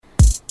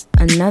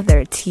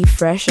another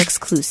T-Fresh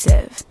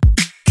exclusive.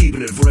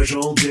 Keeping it fresh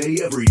all day,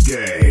 every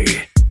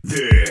day.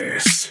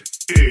 This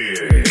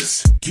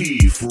is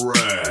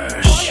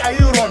T-Fresh. Why are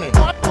you running?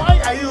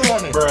 Why are you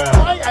running? Bruh.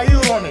 Why are you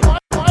running? Why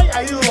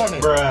are you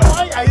running? Bruh.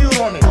 Why are you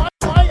running?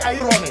 Why are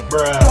you running?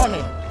 Bruh.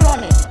 Running.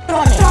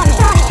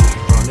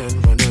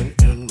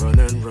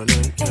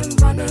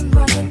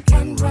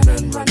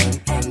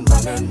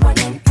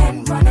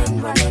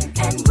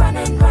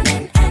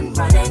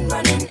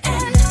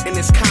 In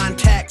this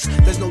context,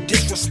 there's no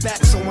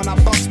disrespect, so when I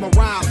bust my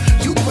rhyme,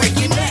 you break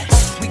your neck.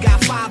 We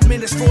got 5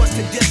 minutes for us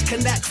to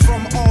disconnect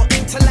from all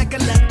intellect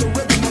and let the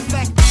rhythm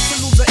affect. To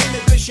lose the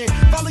inhibition,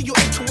 follow your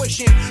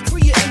intuition,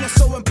 free your inner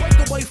soul and break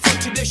away from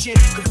tradition.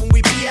 Cause when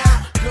we be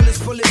out, girl, it's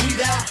pulling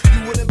me out.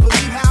 You wouldn't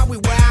believe how we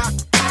wow. We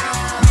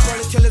burn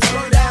it till it's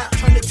burned out,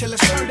 turn it till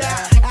it's turned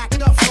out.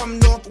 Act up from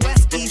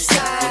northwest, east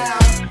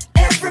side.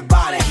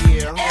 Everybody,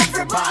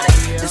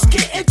 let's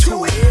get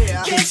into it.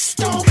 Get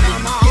stoned,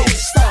 get it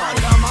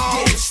started,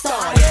 get it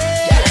started,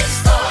 get it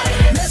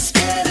started. Let's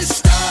get it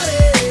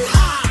started.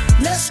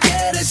 Let's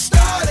get it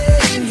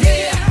started in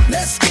here.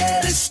 Let's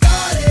get it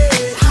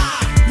started.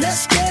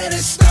 Let's get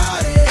it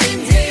started in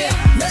here.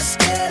 Let's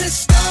get it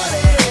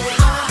started.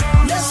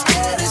 Let's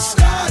get it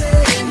started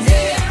in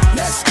here.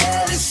 Let's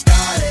get it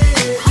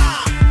started.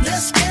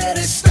 Let's get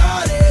it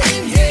started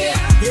in here.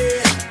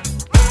 Yeah.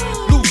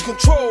 Lose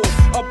control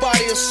of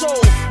body and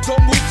soul.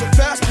 Don't move too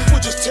fast, people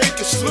just take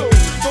it slow.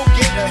 Don't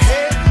get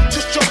ahead,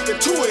 just jump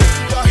into it.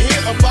 Y'all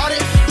hear about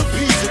it? The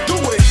P's will do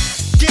it.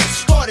 Get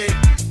started,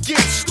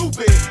 get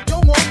stupid.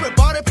 Don't worry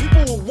about it,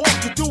 people will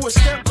walk you through it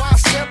step by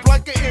step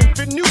like an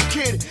infant new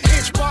kid.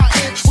 Inch by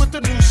inch with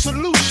a new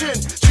solution.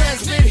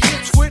 Transmit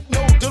hits with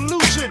no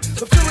delusion.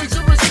 The feeling's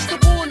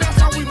irresistible and that's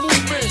how we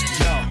move it.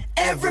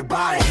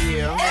 Everybody,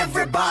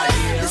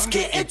 let's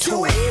get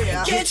into it.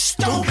 Get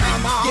stupid,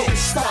 get it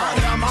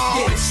started, get it started,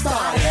 get it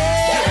started.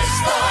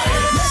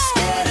 Let's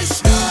get it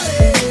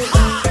started.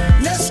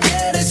 Let's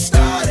get it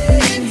started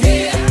in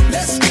here.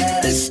 Let's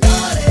get it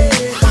started.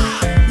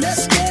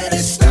 Let's get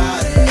it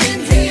started in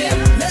here.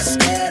 Let's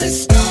get it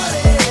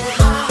started.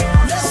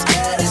 Let's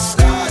get it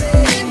started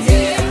in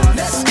here.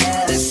 Let's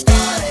get it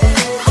started.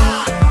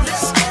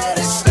 Let's get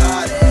it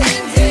started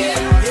in here.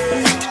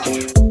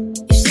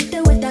 You sit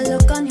there with that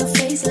look on your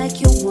face like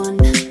you won.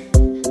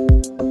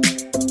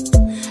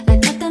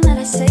 Like nothing that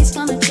I say is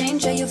gonna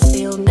change how you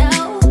feel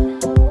now.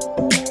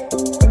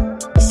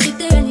 You sit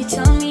there and you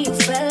tell me you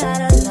fell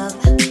out of love,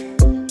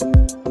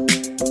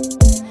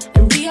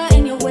 and we are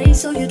in your way,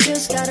 so you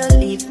just gotta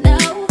leave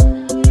now.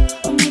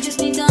 And we just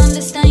need to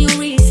understand your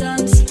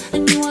reasons,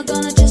 and you are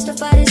gonna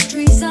justify this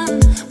treason.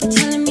 But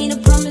telling me the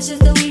promises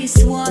that we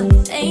swore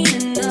ain't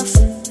enough.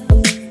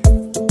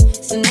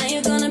 So now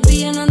you're gonna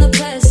be another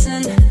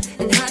person.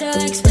 And how do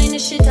I explain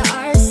this shit to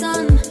our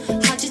son?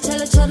 How'd you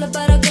tell a child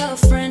about a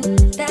girlfriend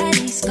that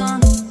he's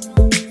gone?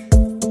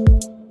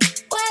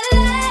 Well,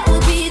 I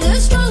will be the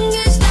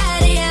strongest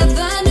that he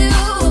ever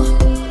knew,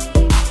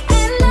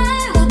 and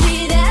I will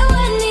be there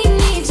when he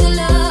needs your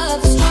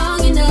love,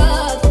 strong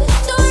enough.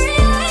 Don't worry,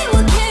 I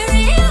will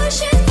carry your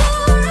shit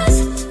for us,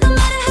 no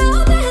matter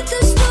how bad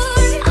the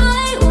story.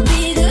 I will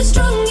be the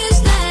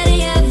strongest that he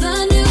ever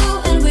knew,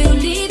 and we'll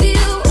leave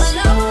you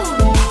alone.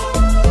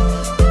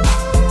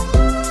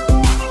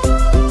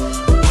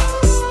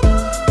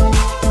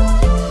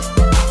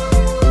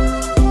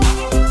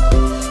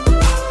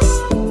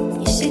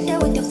 You sit there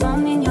with your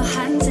phone in your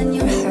hands and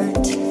you're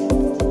hurt.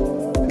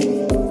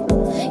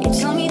 You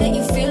tell me that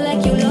you feel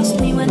like you lost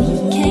me when he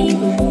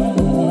came.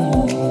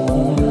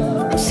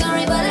 I'm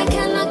sorry, but I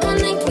cannot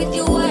connect with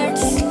your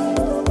words.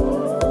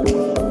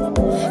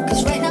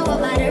 Cause right now what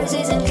matters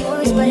isn't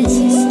yours, but it's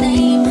his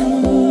name.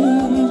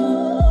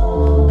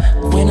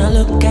 When I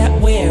look at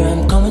where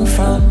I'm coming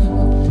from,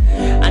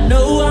 I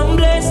know I'm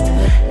blessed,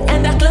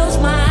 and I close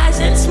my eyes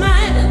and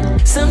smile.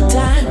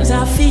 Sometimes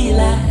I feel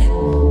like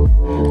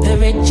the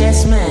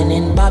richest man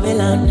in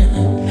Babylon,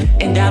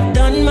 and I've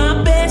done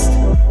my best,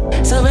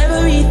 so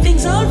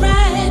everything's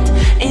alright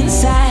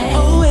inside.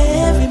 Oh,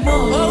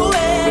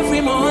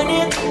 every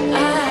morning,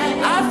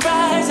 I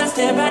rise, I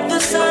stare at the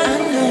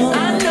sun.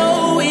 I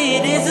know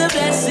it is a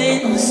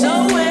blessing.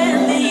 So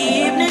when the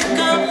evening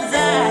comes,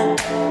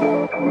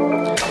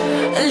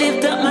 I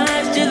lift up my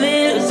eyes to the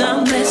hills.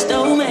 I'm blessed,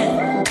 oh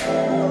man,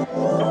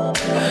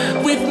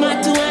 with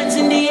my 2 hands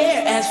in the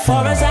air as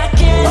far as I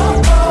can.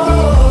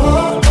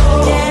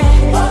 Yeah,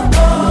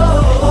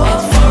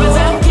 as far as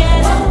I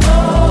can.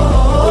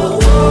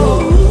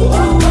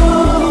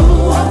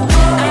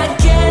 I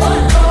can,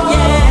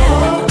 yeah.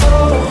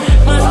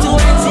 My 2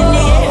 hands in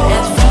the air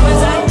as far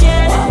as I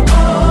can.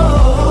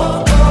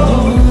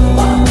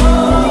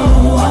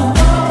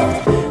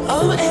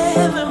 Oh,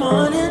 every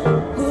morning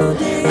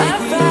I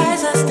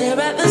rise, I stare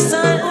at the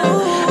sun.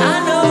 I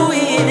know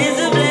it is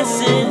a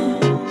blessing.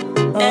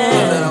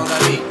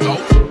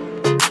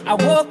 I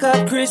woke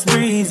up Chris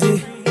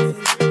Breezy.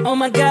 Oh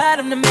my God,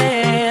 I'm the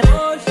man.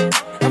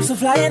 I'm so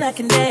fly and I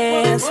can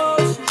dance.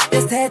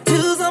 There's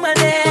tattoos on my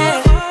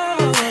neck.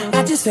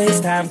 I just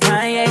FaceTime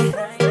Kanye.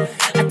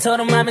 I Told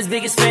him I'm his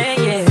biggest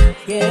fan, yeah,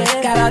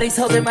 yeah. Got all these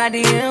hoes in my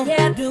DM,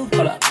 yeah, I do.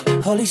 Hold up,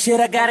 holy shit,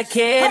 I got a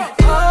kid.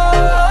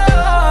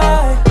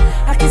 Oh,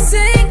 I can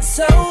sing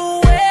so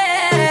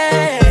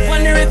well.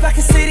 Wonder if I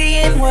can see the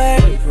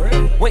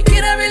N-word. Wait,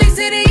 can I really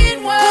see the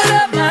N-word? What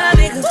up, my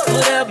nigga?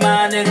 What up,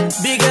 my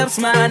nigga? Big ups,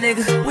 my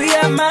nigga. We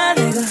are my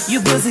nigga. You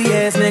pussy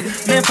ass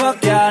nigga. Man,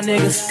 fuck y'all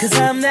niggas. Cause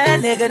I'm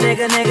that nigga.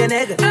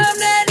 I'm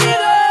that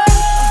nigga.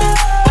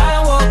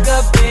 I woke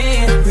up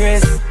in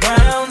Chris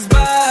Brown's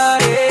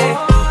body.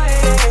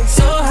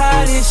 So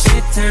how this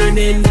shit turned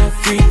into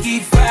Freaky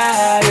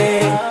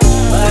Friday.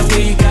 But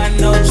we got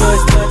no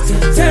choice but to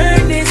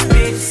turn this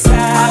bitch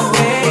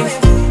sideways.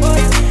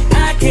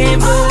 I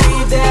can't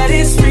believe that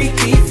it's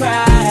Freaky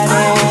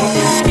Friday.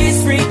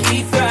 It's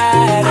Freaky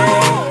Friday.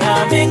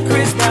 I'm in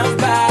Chris Brown's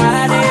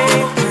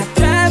body. My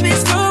drive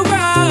is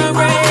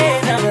Ferrari.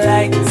 I'm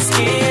like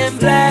skin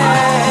black.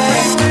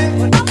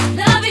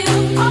 Love you,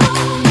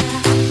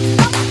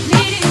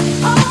 need you,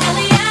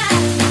 really I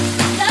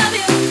love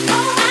you,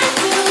 I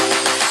do.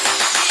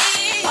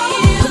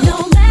 No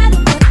matter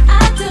what I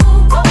do,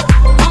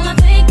 all I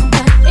think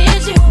about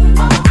is you.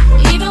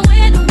 Even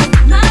when I'm with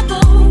my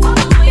boo,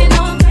 you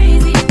know I'm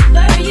crazy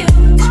for you.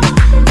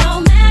 No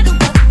matter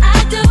what I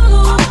do,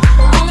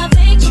 all I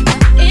think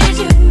about is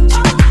you.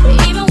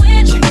 Even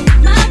when I'm with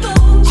my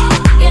boo,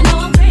 you know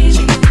I'm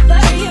crazy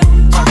for you.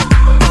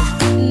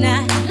 And I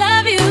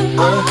love you,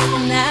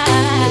 and I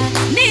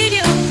need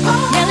you,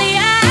 really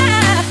I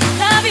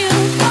love you,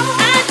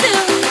 I do.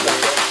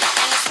 And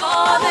it's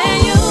more than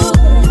you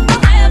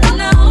ever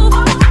know.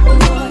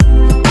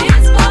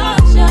 It's for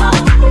sure.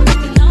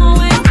 You know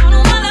it's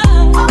gonna love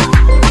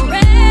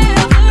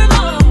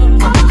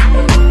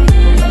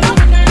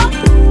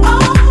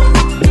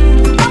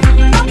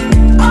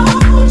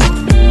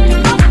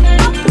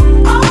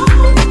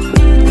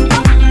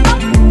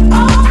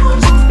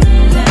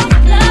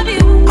love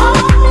you, and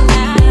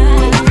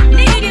I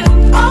need you,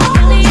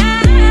 really I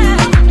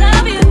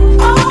love you,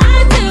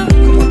 I do.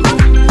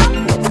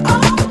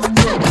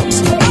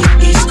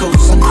 East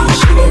Coast, I know you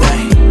shake it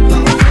right.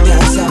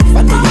 Down south,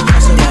 I know you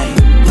cross it right.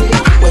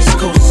 West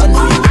Coast, I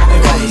know you walk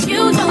it right. You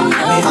don't know,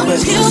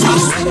 Midwest, you East,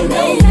 don't know.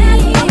 right.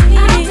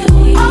 I do.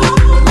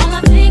 All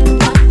I think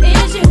about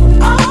is you.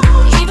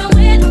 Even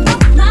when I'm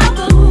with my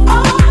boo,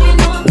 you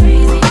know I'm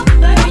crazy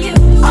for you.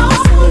 I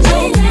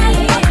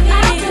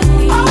do.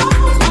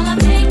 All I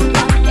think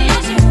about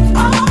is you.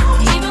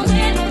 Even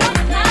when I'm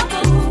with my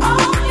boo,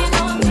 you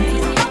know I'm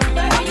crazy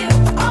for you.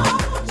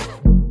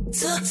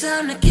 Took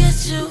time to get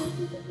you.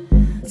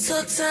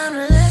 Took time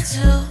to let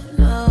you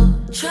know.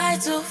 Try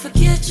to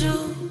forget you.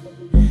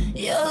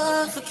 You're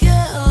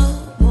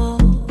unforgettable.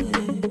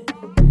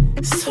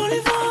 It's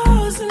 24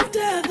 hours in a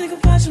day. I think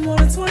about you more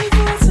than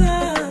 24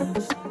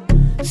 times.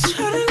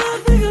 Try to not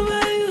think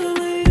about you,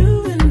 but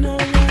you've been on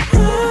my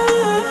mind.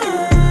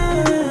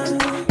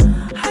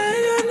 I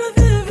ain't got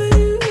nothing for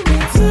you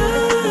but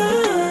time.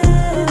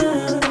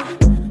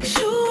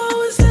 You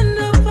always end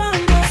up by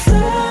my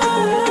side.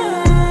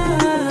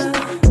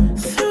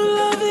 Through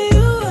loving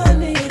you, I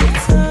need a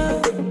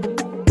time.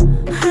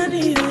 I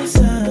need a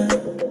time.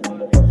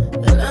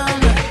 And I'm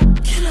like,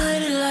 can I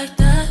hit it like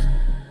that?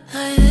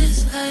 Like this,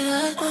 like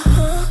that?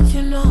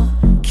 You know.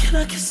 Can I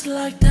kiss it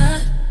like that?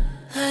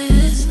 Like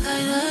this, like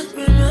that?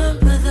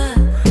 Remember that?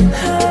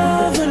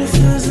 Love when it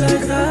feels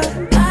like that.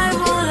 I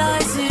won't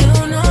lie to you,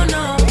 no,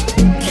 no.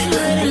 Can I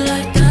hit it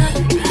like that?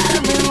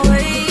 I've been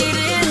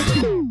waiting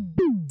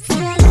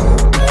for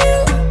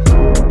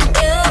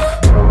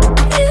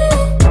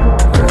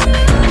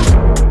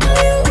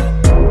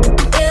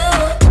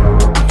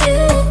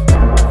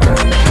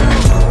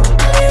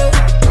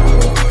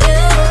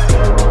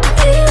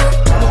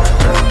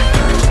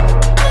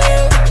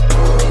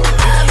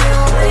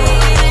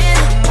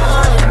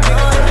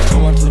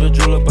Going to the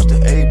jeweler, bust the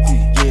AP,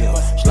 yeah.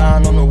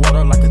 Sliding on the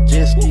water like a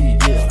jet ski,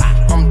 yeah.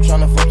 I'm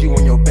tryna fuck you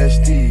and your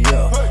bestie,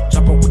 yeah.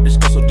 Chop up with this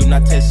girl, so do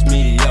not test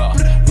me, yeah.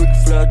 Ric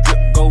Flair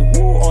drip, go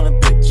woo on a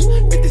bitch.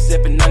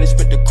 5790,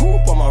 spent the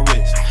coupe on my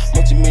wrist.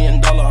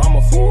 Multi-million-dollar, I'm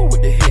a fool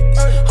with the hits.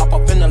 Hop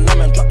up in the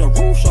lemon, drop the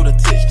roof, show the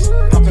tits.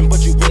 Poppin',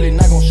 but you really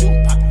not gon' shoot.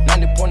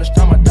 90 pointers,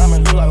 time my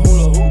diamond look like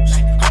hula hoops.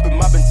 Hoppin'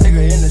 my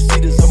Bentayga in the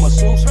seats of my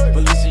suits.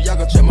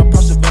 Balenciaga, check my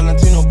Prada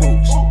Valentino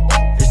boots.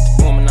 It's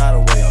the woman out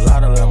of way, a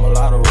lot of them, a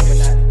lot of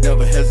race.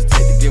 Never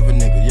hesitate to give a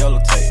nigga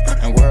yellow tape.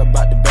 And worry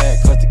about the bag,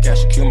 cause the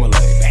cash accumulate.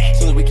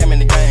 Soon as we came in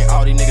the game,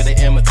 all these niggas, they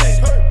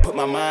imitated. Put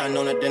my mind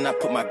on it, then I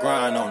put my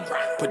grind on it.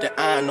 Put the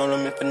iron on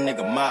them if a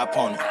nigga my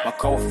opponent. My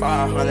code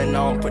 500, I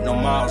don't put no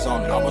miles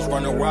on it. I was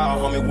running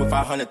wild, homie, with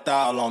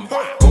 500,000 on me.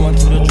 Going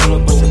to the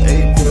jeweler, bust an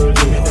AP,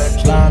 yeah.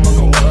 Sliding on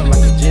the water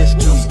like a jet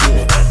ski,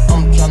 yeah.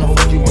 I'm tryna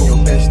fuck you and your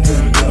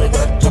bestie,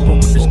 yeah. Jump up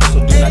with this girl, so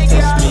do not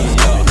test me,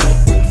 yeah.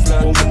 Ric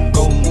Flair drip,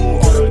 go woo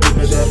on a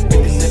bitch.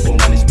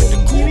 5790, spent the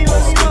coupe on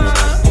a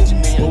bitch.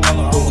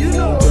 Multi-million-dollar, I'm a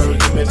fool, girl,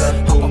 give me that.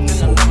 Hop up in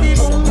the lemon,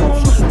 drop the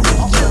roof, show the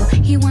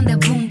tits. He want that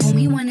boom boom,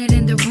 he want it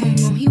in the room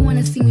room. He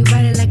wanna see me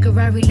ride it like a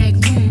Rari, like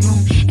room room.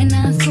 And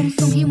now soon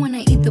he wanna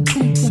eat the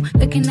poom poom.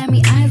 Looking at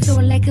me eyes so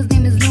like his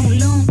name is Loon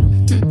Loon.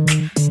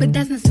 But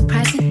that's not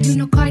surprising.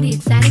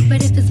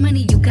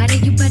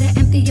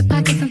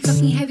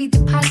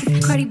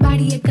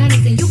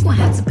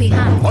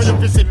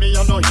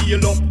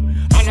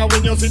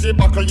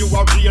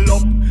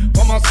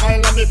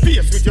 smile on me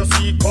face with your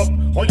C-cup.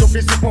 How you fi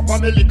sip up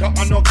on me liquor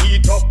and no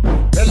heat up.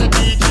 Tell the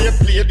DJ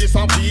play this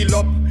and feel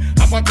up.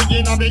 Have a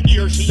thing in me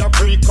ear, she a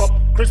break up.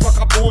 Chris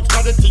Packer boots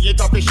got the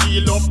theater fi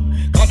shield up.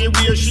 Got the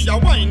way she a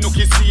wine, look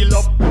it seal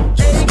up.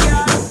 Just give me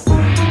that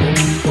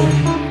boom,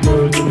 boom,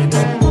 girl, give me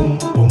that boom,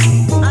 boom,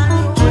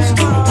 boom. Just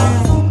give me that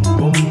boom,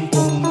 boom,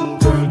 boom,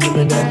 girl, give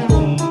me that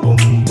boom, boom,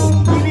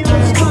 boom.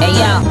 Hey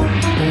yo.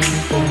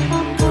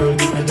 Girl,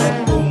 give me that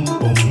boom,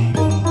 boom,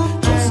 boom.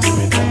 Just give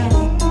me that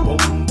boom, boom,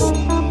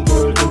 boom,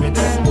 girl, give me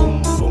that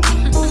boom, boom.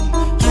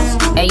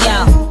 Hey yo,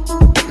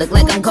 look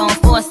like I'm going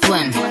for a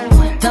swim.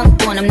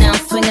 Dunk on him, now I'm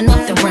swinging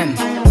off the rim.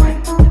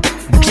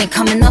 Bitch ain't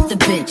coming off the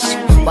bench,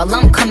 while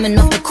I'm coming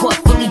off the court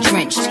fully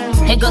drenched.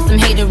 Here goes some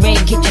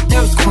haterade, get your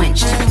thirst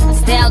quenched.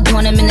 Style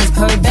doing him in this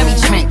Burberry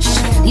trench.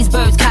 These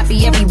birds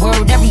copy every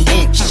word, every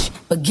inch.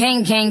 But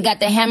gang got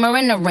the hammer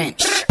and the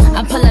wrench.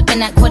 I pull up in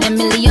that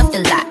 $250,000 off the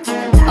lot.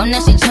 Oh, now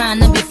she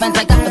tryna be friends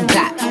like I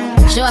forgot.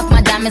 Show off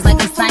my diamonds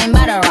like I'm signed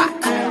by the rock.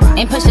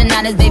 Ain't pushing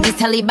out his baby's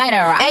telly by the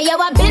rock. Hey yo,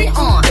 I been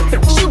on,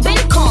 you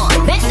been con.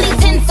 Bentley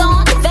tints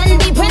on,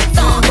 Fendi prints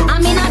on. I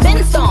mean I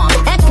been storm,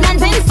 X-Men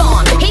been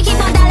form. He keep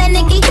on dialing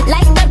Nicky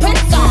like the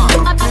Prince song.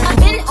 I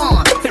been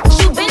on,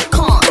 you been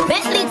con.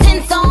 Bentley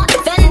tints on,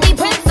 Fendi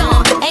prints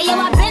on. Hey yo,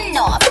 I been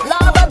off,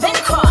 Laura been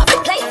crossed.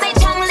 Play say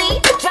Chung Lee,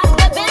 drop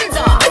the bins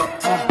off.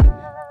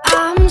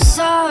 I'm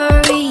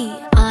sorry,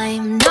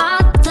 I'm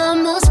not the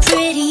most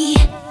pretty.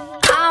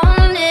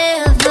 I'll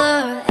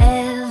never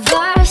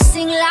ever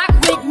sing like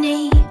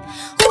Whitney.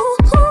 Ooh,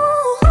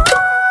 ooh,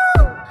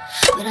 ooh.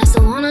 But I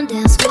still wanna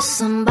dance with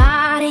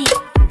somebody.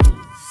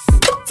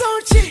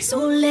 Don't you? So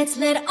let's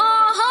let our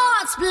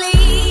hearts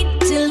bleed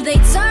till they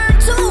turn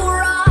to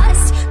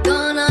rust.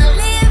 Gonna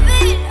live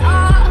it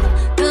up,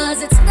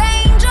 'cause it's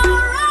dangerous.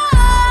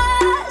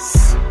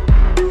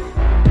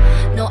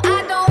 No,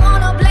 I don't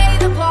wanna play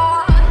the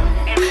part.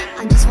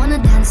 I just wanna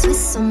dance with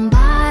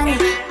somebody.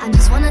 I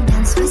just wanna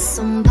dance with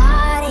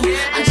somebody.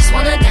 I just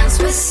wanna dance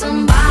with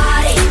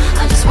somebody.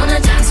 I just wanna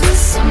dance with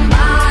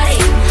somebody.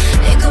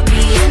 It could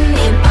be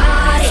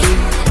anybody.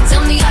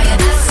 Tell me how you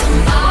got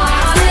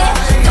somebody.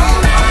 Don't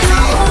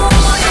matter who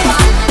you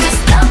are,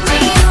 just love me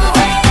the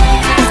way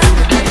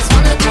I just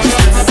wanna dance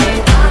with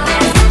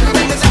somebody.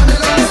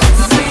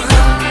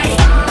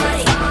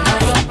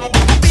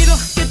 Pido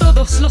que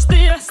todos los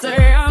días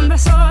sean de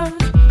sol.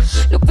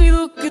 Yo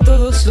pido que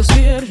todos los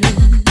viernes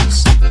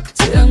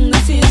sean de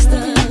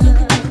fiesta.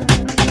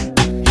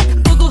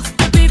 Todo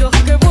te pido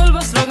que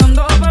vuelvas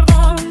rogando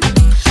perdón.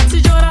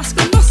 Si lloras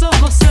con los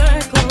ojos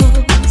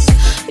secos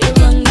y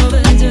hablando de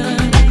ella.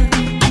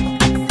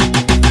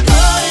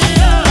 Ay,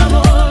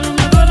 amor,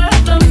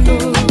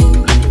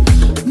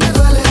 me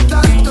duele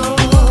tanto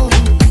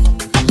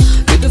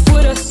que te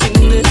fueras sin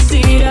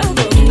decir a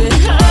dónde.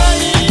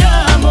 Ay,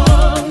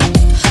 amor,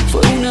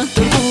 fue una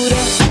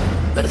tortura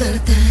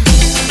perderte.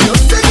 Yo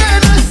sé que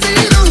no he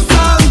sido un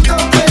santo,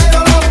 pero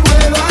lo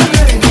puedo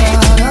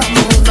arreglar.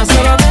 No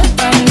solo de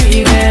pan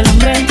y del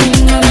hombre y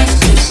no las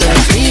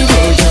cosas vivo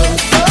yo.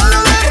 Solo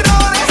de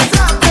errores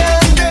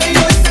aprende y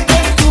hoy sé que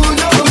es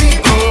tuyo mi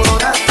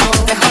corazón.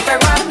 Déjate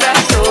guardar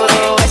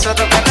todo eso,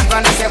 toca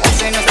con ese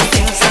hueso y no te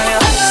tienes a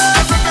Dios.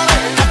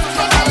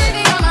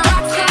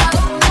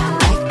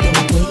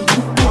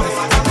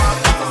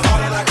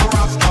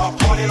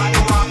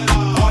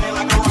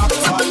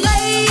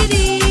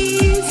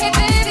 Ladies, hey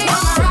baby, I'm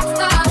a rock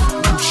star.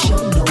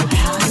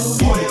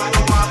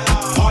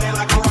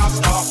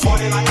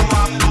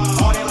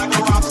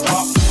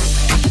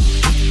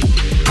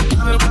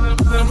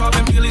 I've been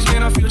popping pills,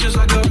 man, I feel just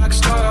like a rock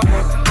star.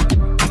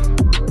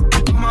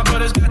 All my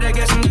brothers got that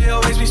gas and they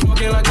always be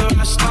smoking like a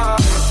rock star.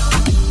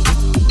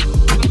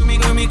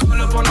 When me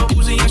call up on the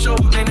Uzi and show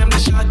up, they them the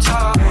shot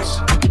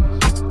toss.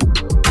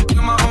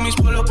 When my homies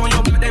pull up on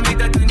your block, they make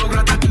that thing go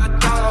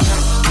grata-ta-ta.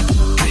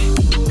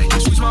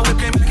 Switch my whip,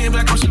 came back in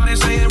black, I'm starting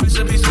saying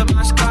recipes to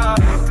my star.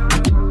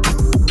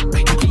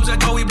 Close that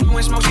door, we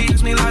blowing smoke, she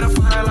asked me light a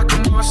fire like a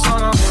North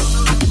Star.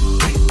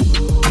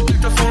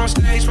 Back the phone on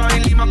stage, probably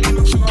leave my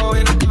show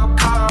in a cop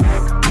car.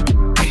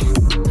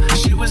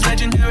 Shit was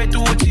legendary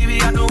through a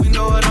TV out the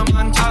window of the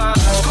montage.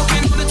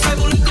 Smoking on the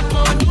table, liquor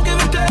porn, don't give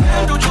a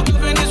damn. Don't your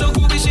girlfriend is so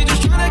groovy, she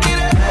just tryna get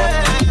in.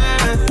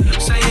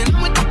 Saying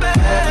I'm with the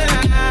band.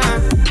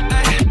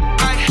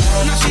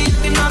 Now she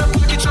acting out of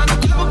pocket, tryna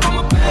grab up on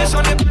my pants.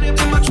 On that body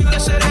in my trailer,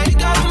 said they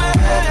got a man.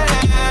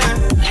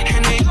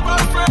 And they all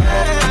brought a friend.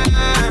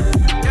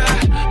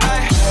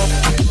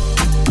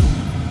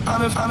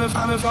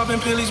 I've been popping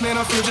pills, man,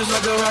 I feel just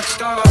like a rock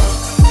star.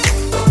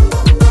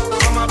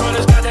 All my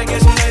brothers got that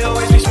gas and they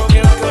always be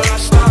smoking like a rock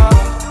star.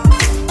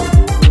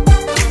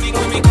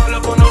 When me call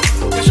up on the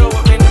they show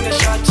up, man, in the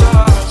shot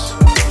toss.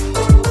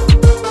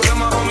 When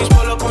my homies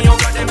pull up on your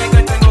block, they make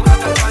that thing go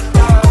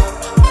grata-ta-ta.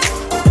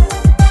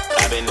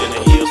 I've been in the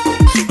hills,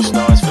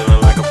 superstars,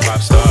 feeling like a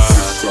pop star.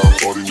 It's our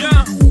party, we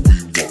can do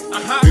what we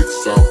want.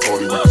 It's our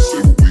party, we can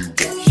say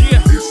what we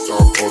want. It's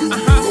our party, we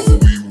can love what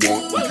we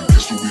want. We can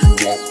kiss what we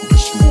want, we can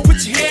screw what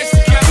we want.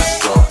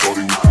 It's our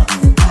party, we can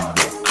do what we want.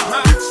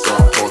 It's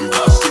our party, we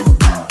can say what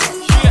we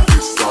want.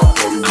 It's our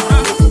party,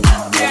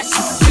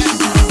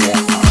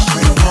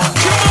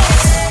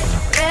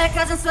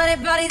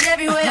 sweaty bodies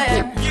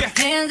everywhere.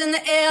 Hands in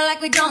the air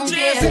like we don't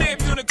care.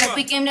 Cause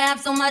we came to have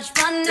so much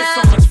fun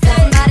now.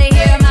 Somebody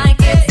here might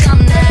get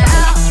some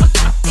now.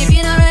 If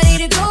you're not ready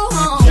to go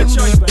home,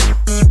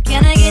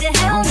 can I get a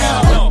hell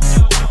no?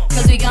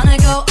 Cause we gonna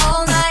go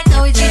all night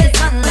till we see the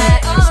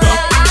sunlight. Alright.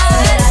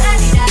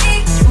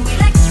 We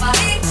like to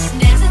party,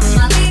 dance in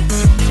my league,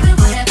 do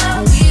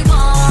whatever we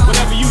want.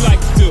 Whatever you like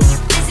to do.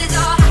 This is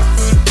our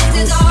house, this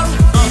is our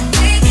room, and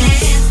we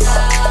can't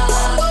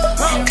stop,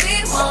 and we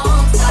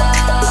won't stop.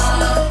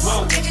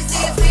 Can't you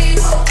see it's we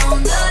on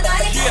the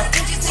night?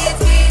 Can't you see it's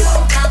we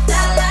about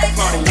that light?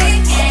 We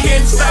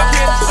can't stop,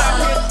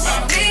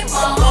 and we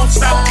won't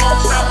stop.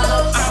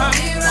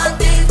 We run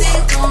things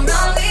don't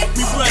run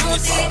we don't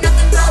see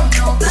nothing from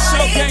nobody. It's so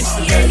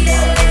gangsta, baby.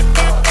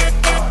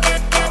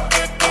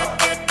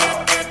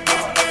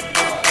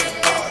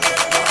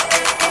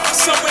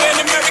 Somewhere in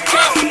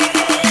America,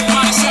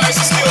 my size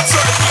is still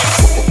twerking.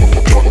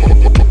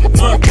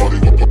 Twerk.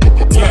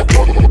 Yeah.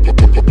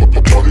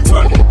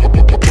 Twerk.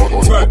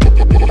 Twerk.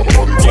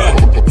 Yeah.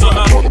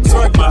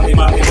 Twerk, mommy,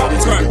 twerk.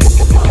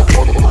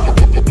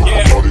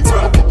 Yeah. Twerk.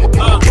 Twerk.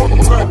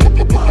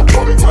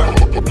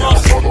 Twerk.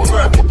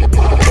 Twerk.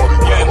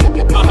 Yeah.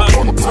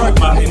 Twerk,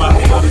 mommy, twerk.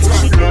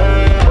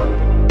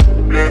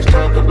 Let's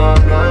talk about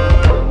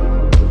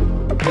love.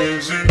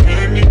 Is it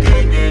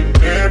anything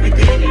and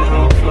everything you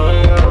hope for?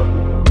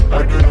 I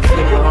didn't feel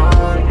it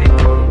on you.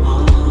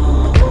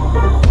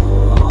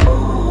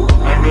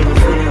 I didn't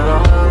feel it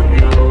on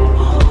you.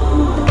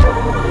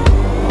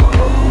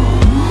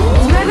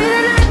 Maybe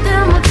the night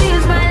that my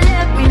tears might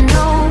let me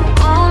know.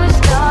 All the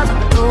stars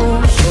are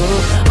close, sure.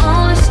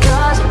 All the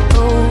stars are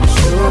close,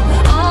 sure.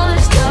 All the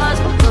stars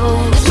are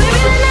close. Maybe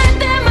the night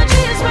that my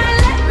tears might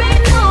let me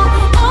know.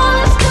 All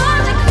the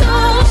stars are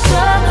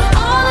closer.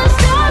 All the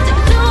stars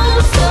are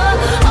closer.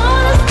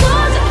 All the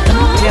stars are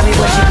closer. Tell me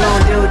what you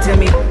gon' do to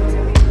me.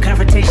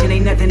 Confrontation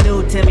ain't nothing new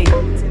to me.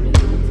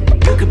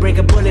 You could bring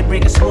a bullet,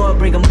 bring a sword,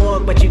 bring a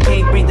morgue, but you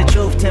can't bring the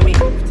truth to me.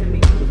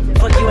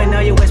 Fuck you and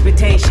all your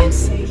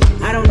expectations.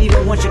 I don't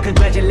even want your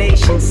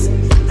congratulations.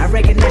 I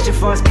recognize your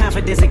false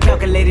confidence and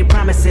calculated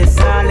promises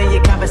all in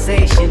your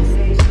conversation.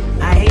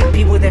 I hate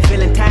people that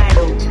feel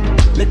entitled.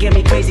 Look at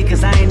me crazy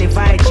cause I ain't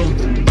invite you.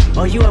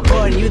 Oh, you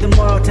important, you the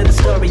moral to the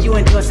story. You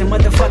endorsing,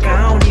 motherfucker,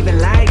 I don't even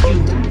like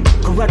you.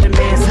 Corrupt a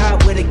man's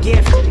heart with a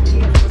gift.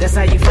 That's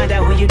how you find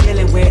out who you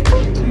dealing with.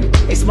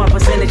 A small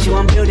percentage you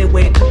I'm building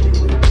with.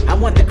 I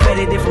want the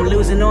credit if I'm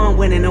losing or I'm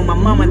winning. On my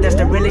mama, that's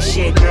the realest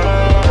shit.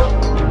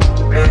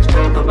 Let's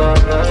talk about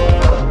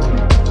love.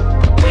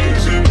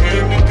 Is it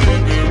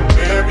anything and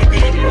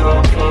everything you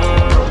hope for?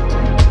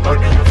 I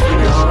didn't feel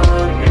it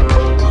on you.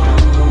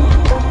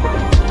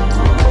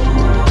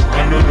 I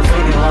didn't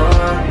feel it on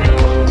you.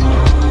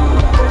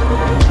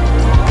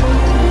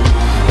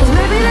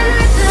 Maybe the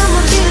night that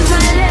my tears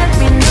might let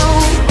me know.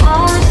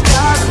 All the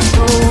stars are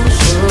close,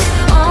 sure.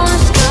 All the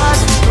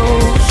stars are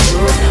close,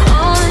 sure.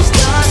 All the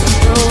stars are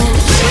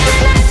close. Maybe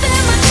the night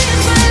that my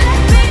tears might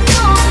let me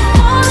know.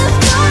 All the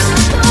stars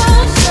are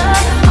closer.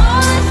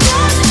 All the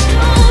stars are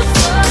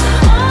closer.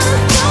 All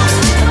the stars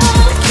are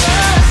closer.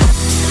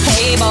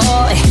 Hey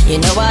boy, you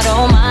know I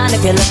don't mind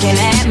if you're looking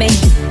at me.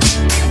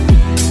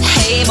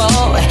 Hey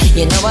boy,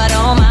 you know I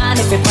don't mind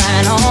if you're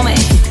crying on me.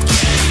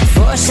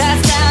 4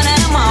 shots down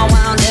and I'm all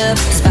wound up.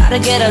 It's about to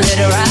get a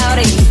little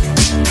rowdy.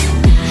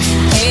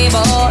 Hey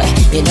boy,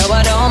 you know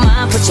I don't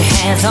mind. Put your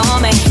hands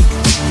on me.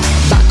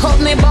 Back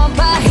hold me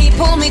bumper, he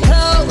pulled me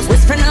close.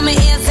 Whispering on my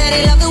ear, said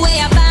he loved the way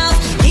I bounce.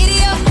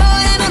 Giddy up,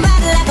 boy, and my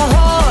body like a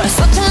horse.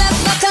 Buckle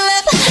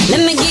up,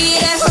 let me give you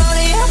that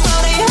rodeo,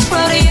 rodeo,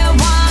 rodeo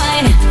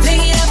wine.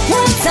 Fling it up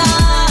one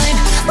time.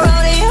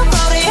 Rodeo,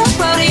 rodeo,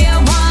 rodeo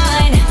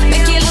wine.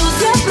 Make you lose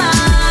your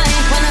mind.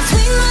 When I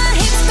swing my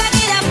hips, back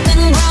it up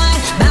and grind.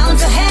 Bound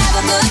to have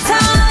a good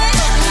time.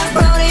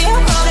 Rodeo,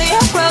 rodeo,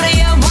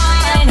 rodeo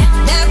wine.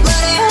 That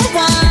rodeo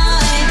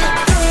wine.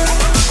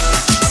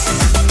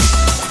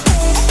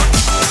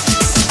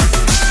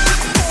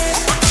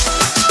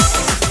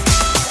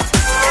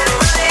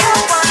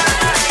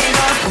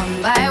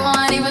 One by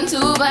one, even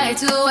 2 by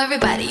 2.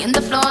 Everybody in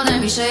the floor,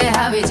 let me show you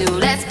how we do.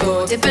 Let's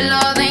go. Dip it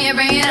low, then you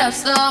bring it up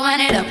slow.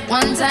 Wind it up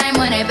one time,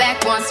 wind it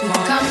back once more.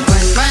 Come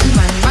run, run,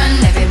 run, run.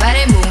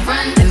 Everybody move,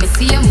 run. Let me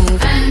see you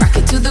move. And rock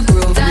it to the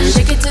groove. Done.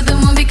 Shake it till the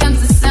moon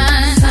becomes the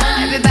sun.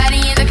 Everybody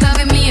in the club,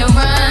 with me a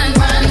run,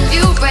 run. If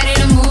you ready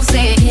to move,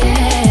 say it,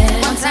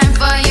 yeah. One time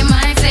for your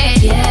mind, say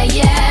it, yeah,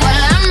 yeah.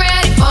 Well, I'm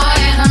ready for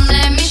you. Come,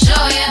 let me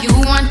show you. You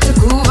want to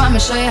groove, I'ma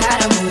show you how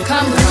to move.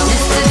 Come,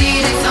 Mr.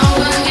 DJ,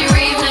 someone be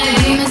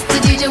replay. Mr.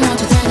 DJ, won't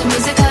you turn the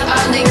music up?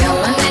 All they go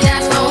on the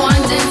dance floor,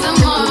 wanting some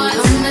more.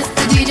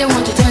 Mr. DJ,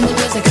 won't you turn the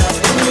music up?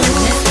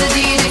 Mr.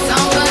 DJ,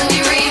 someone be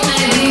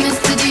replay.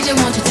 Mr. DJ,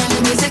 won't you turn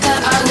the music up?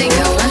 All they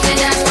go on the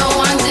dance floor,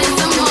 wanting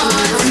some more.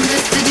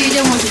 Mr.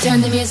 DJ, won't you turn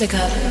the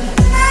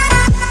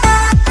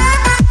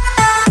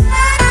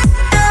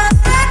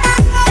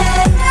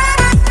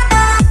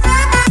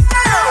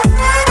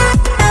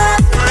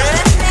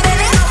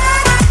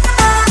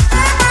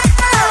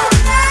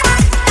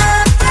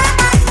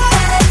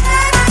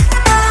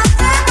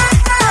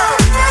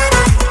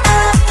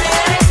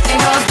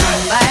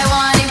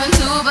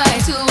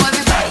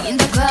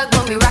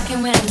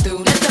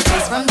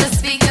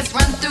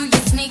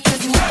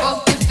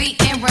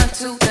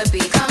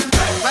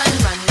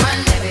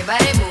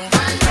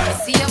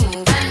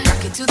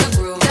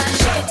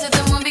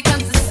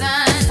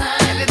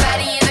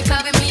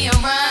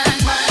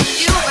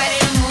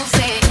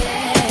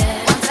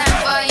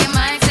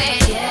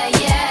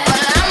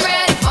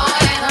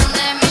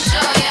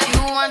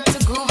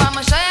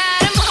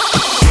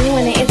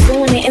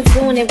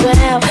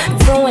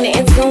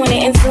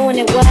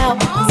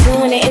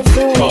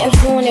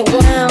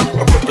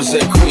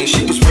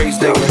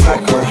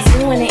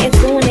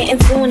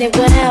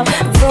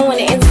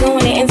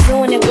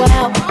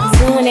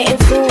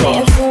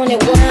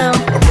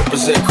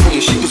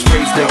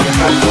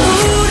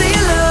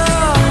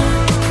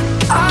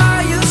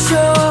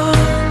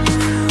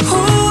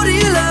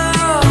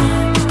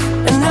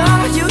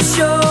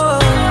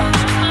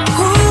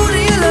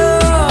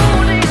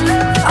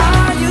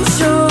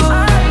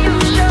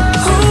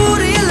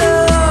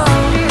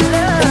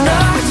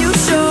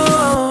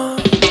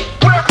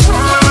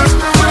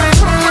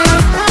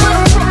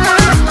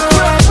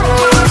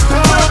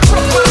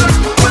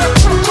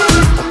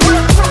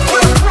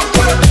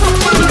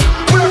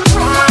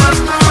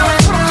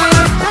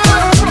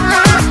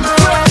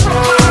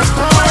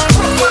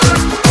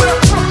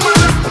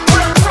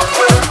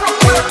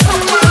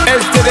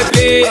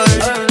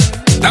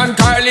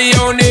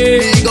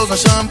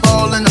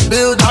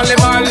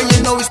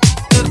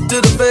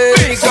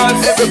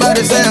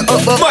Everybody saying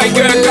up. My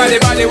girl got the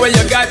body where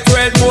you got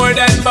worth more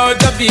than about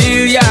a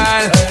billion.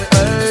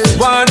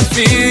 Wanna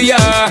feel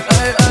ya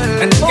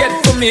and get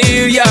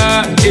familiar,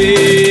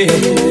 yeah.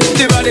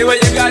 The body where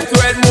you got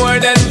worth more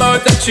than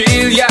about a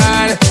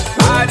trillion.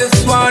 I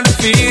just wanna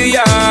feel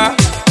ya,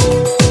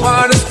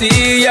 wanna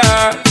steal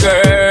ya,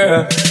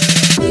 girl.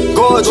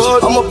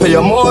 Gorgeous, I'ma pay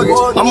your mortgage.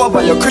 I'ma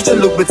buy your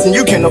Christian Louboutin,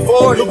 you can't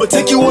afford it.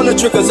 Take you on a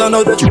trip cause I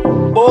know that you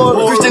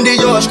bored. Christian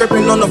Dior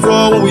scraping on the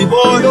floor when we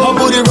bored. My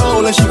booty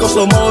rollin', she go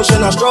slow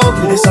motion, I stroke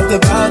it. It's something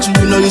about you,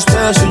 you know you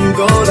special, you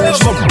go there.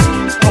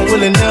 I'm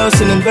Willie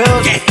Nelson and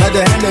Bells. Like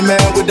the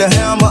handyman with the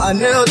hammer, I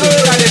nailed it.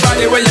 Got the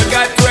body where you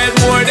got worth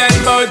more than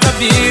about a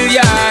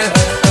billion.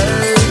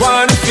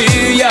 Wanna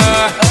feel ya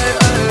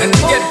and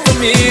get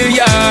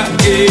familiar,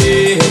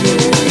 yeah.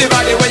 The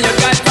body where you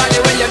got, body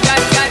where you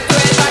got worth,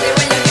 body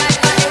where you got,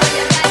 body where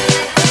you got.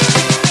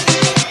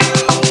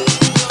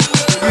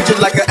 You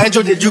just like an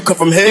angel, did you come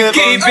from heaven?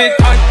 Keep it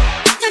hot.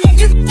 Keep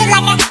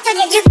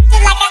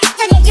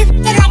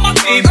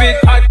it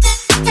hot.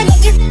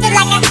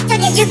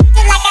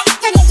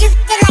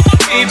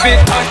 Keep it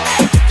hot.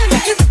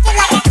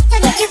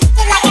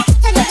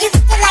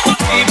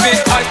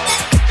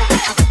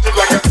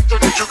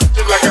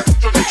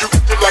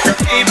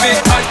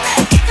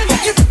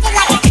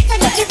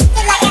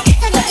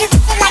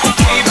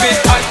 Keep it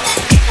hot.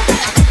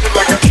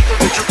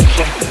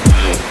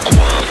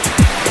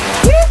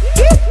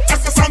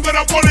 That's the sound of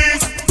the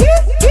police.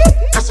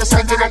 That's the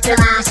sound of the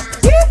police.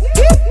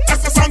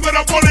 That's the sound of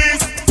the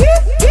police.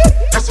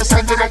 That's the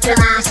sound of the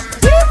police.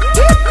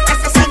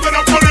 That's the sound of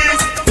the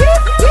police.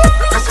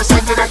 That's the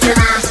sound of the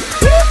police.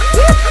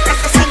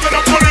 That's the sound of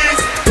the police.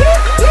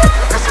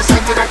 That's the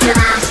sound of the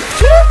police.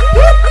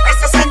 That's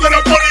the sound of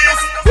the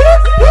police.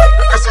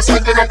 That's the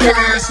sound of the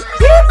police.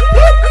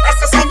 That's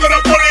the sound of the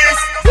police.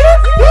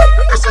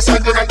 That's the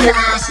sound of the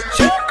police.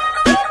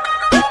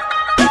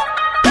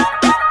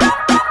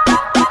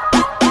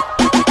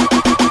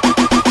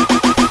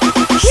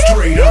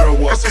 Straight out of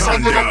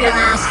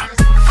Wakanda.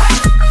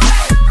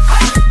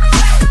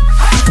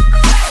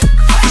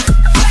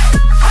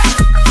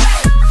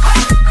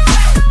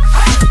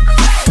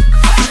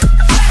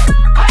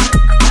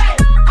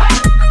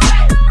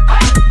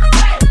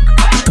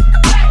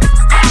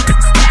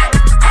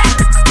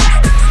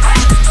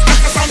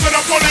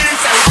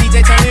 DJ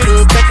turn it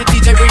up, let the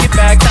DJ bring it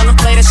back. Tell him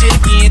play that shit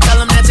again, tell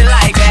him that you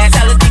like that.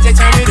 Tell the DJ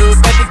turn it up,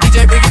 let the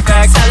DJ bring it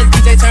back. Tell the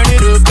DJ turn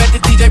it up, let the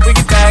DJ bring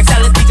it back.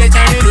 Tell the DJ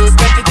turn it up,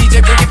 let the DJ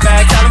bring it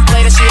back. Tell him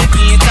play that shit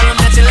again, tell him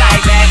that you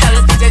like that. Tell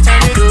the DJ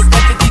turn it up,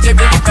 let the DJ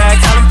bring it back.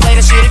 Tell him play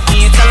that shit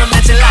again, tell him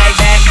that you like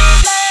that.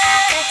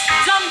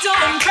 Time to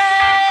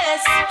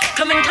impress.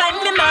 Come and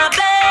climb in my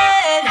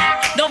bed.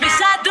 Don't be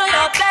shy, do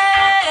your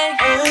thing.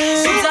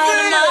 It's all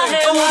in my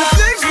head. I wanna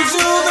flex with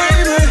you,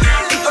 baby.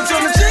 I'm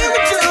tryna chill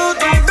with you,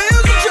 don't feel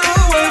with you.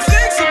 Ain't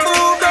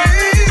flexible,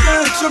 baby.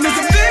 Show me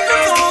some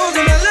different moves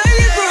and I let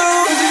you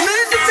groove. 'Cause you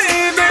meant to be,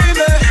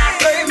 baby.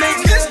 Like make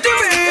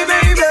history,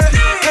 baby.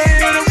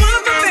 Ain't the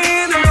one for me,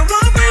 then the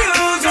one for you.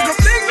 So come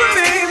flex with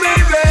me,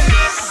 baby.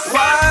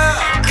 Wow.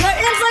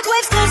 Curtains like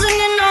waves closing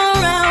in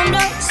around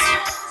us.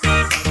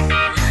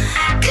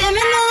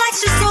 Dimming the lights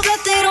just so that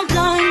they don't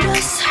blind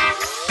us.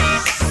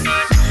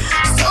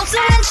 Soul to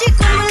and cheek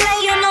when we're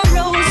laying on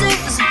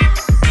roses.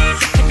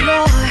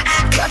 Lord,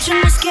 touching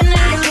my skin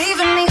and you're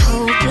leaving me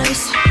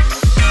hopeless.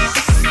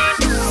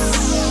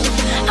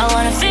 I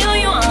wanna feel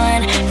you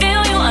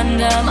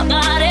under my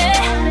body.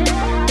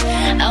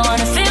 I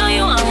wanna feel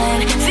you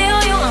on.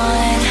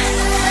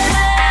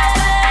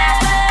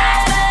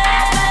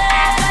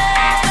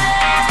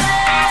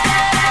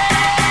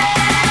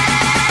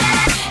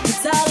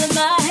 It's all in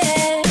my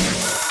head.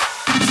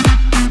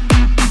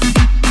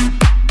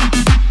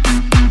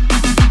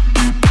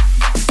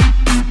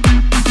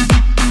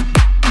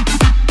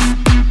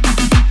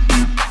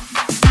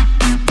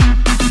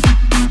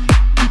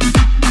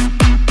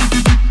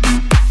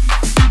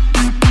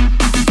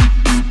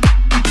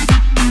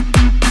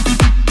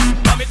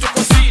 Dame tu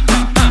cosita,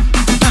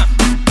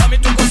 dame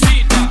tu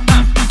cosita,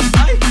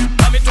 ay,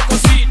 dame tu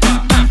cosita,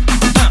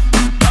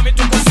 dame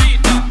tu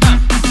cosita,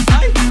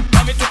 ay,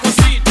 dame tu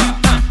cosita,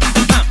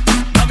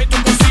 dame tu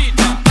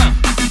cosita,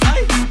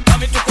 ay,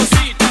 dame tu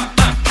cosita,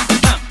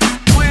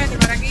 Muévete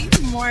para aquí,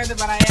 muévete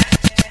para allá.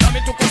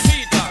 dame tu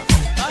cosita,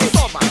 ay,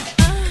 toma,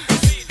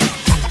 cosita,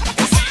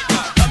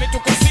 dame tu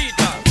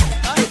cosita,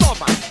 ay,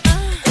 toma,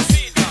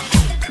 cosita,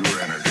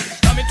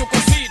 dame tu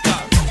cosita,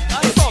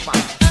 ay, toma.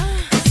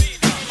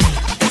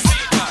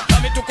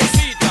 Dame tu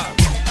cosita,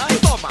 ay,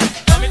 toma,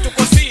 dame tu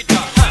cosita,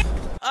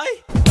 ay,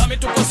 dame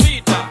tu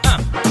cosita,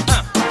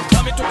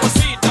 dame tu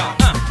cosita,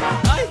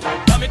 ay,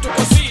 dame tu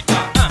cosita,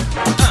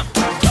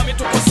 dame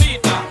tu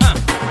cosita,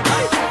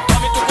 ay,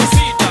 dame tu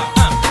cosita,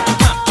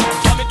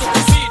 dame tu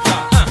cosita,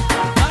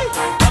 ay,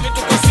 dame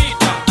tu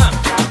cosita,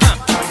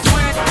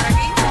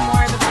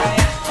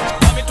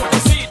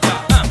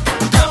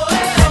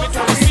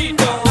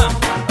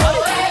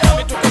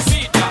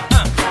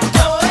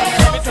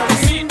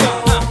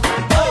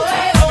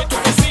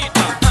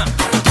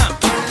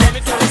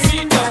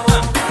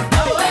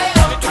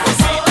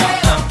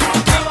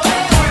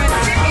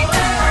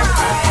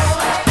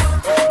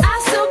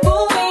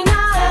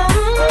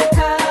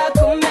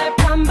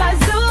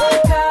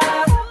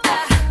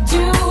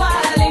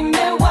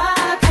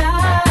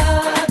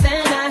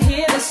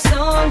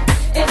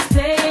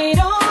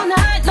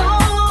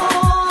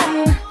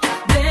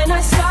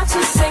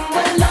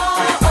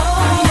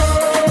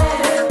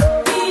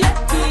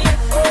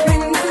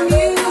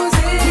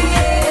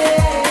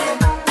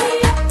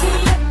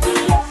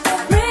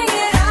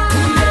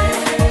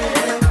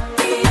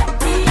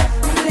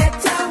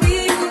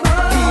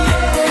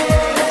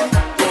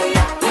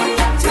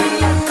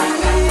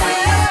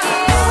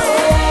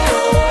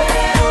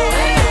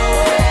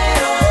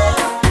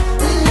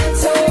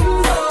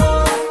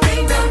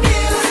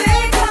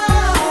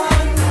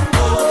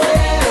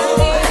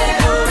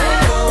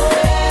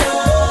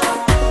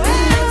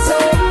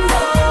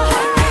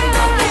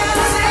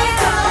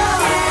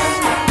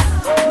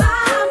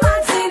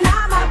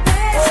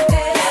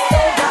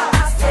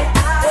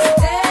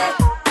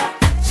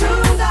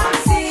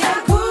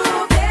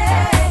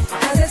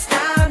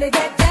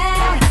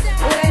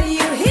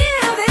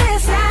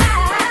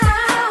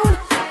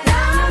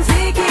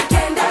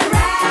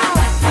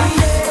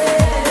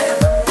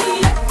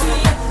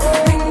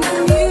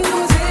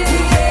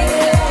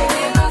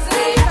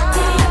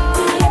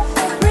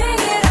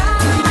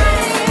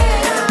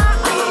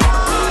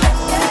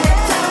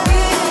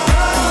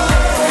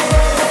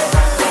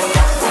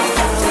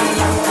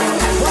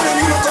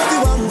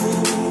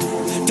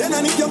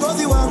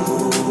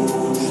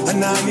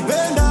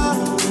 ananipenda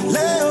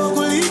leo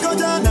kuliko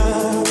jana,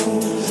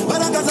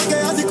 baraka zake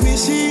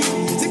hazikwishi,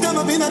 si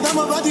kama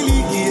binadamu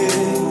badilikie.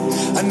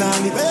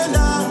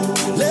 Ananipenda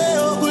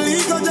leo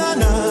kuliko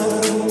jana.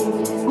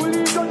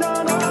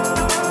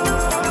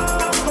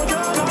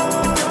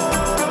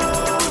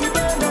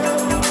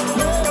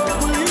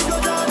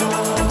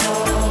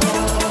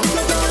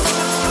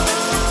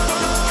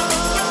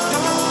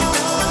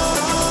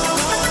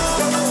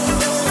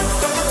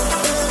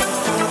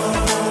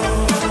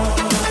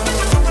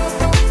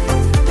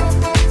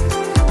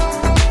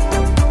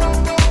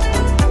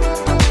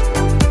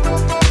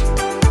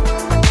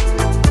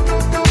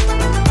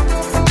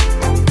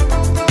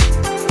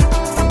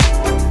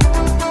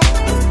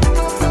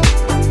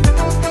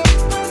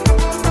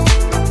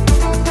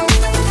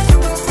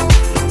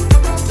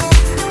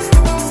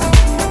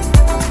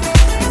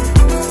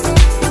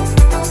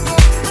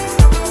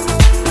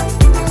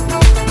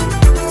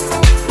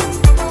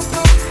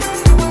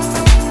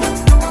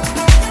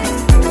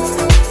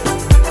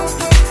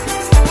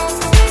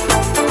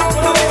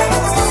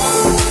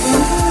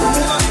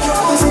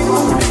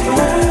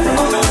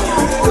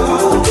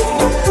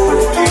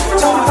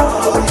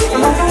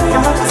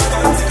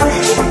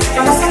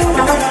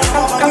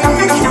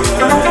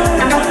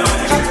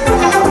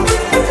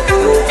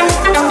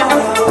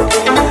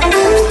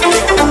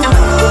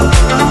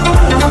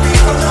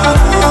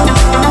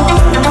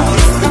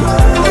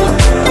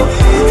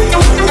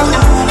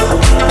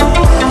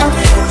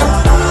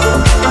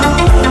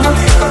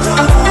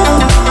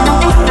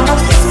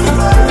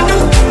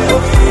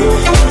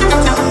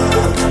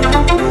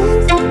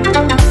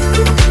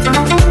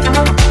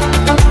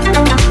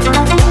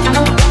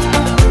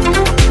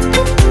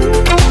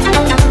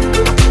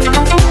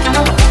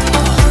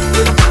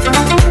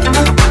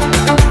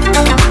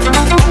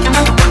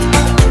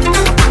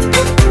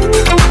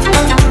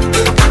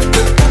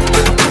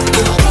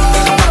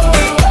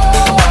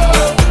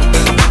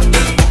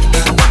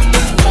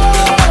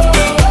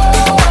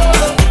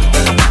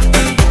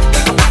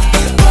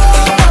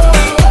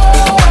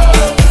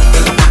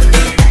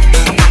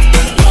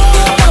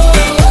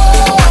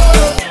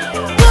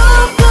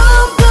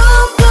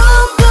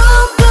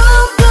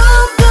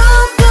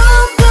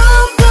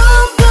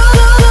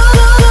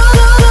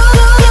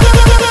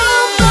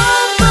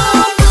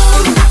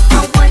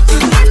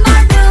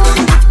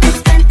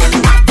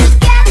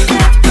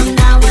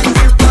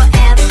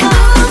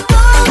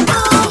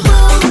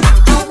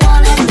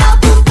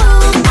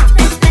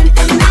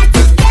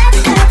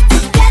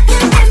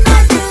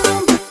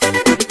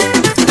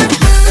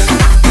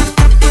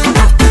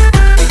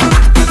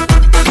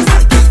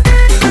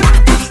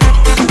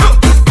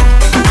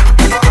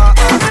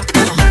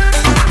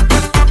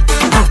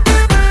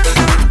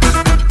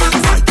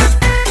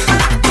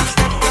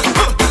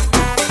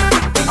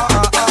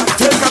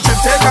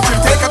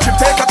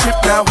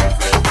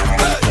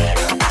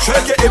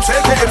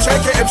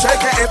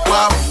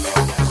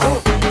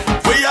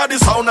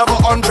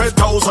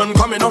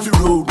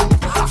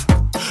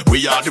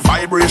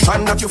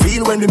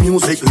 When the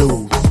music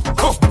low,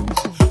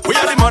 we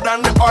are the mud and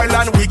the oil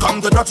and we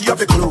come the dirty of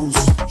the clothes.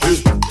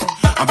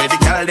 I made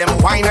the girl them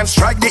wine and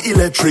strike the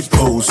electric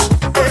pose.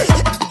 Hey.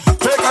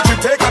 Take a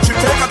trip, take a trip,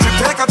 take a trip,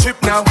 take a trip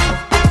now.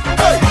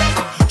 Hey.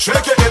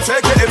 Shake your hip,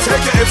 shake your hip, shake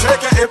your hip,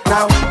 shake your hip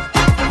now.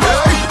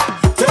 Hey.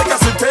 Take a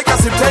sip, take a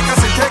sip, take a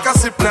sip, take a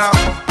sip now.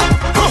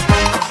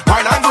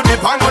 Wine and go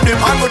dip, and go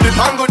dip, and go dip,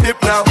 and go dip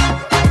now.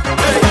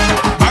 Hey.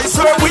 I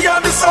swear we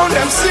are the sound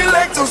them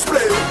selectors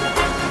play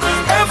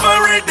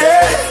every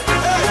day,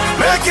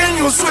 making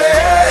you sway,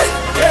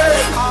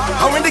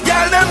 yeah. And when the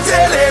girl them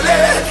tell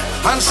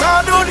and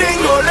shadow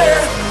dingole,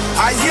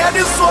 I hear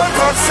this one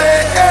God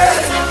say,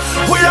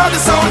 we are the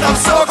sound of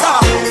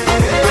soca,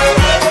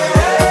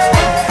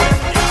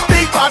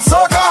 big bad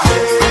soca,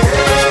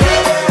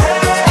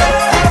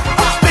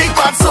 big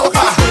bad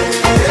soca,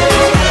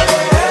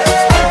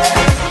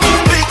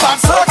 big bad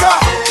soca.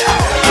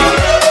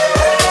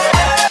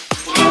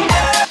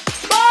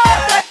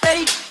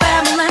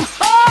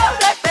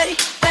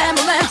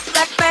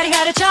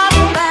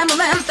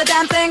 The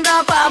damn thing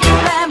gone pop,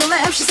 bam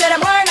bam. She said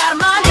I'm wearing out of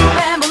mind,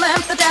 bam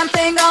bam. The damn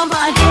thing gone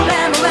blind,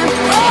 bam bam.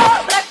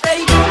 Oh, Black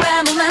Betty,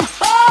 bam bam.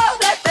 Oh,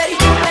 Black Betty,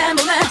 bam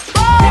bam.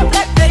 Oh,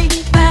 Black Betty,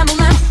 bam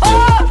bam.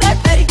 Oh, Black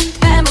Betty,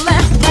 bam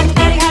bam. Black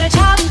Betty had a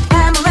child,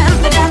 bam bam.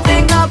 The damn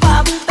thing gone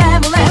pop,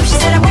 bam bam.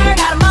 She said I'm wearing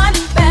out of mind,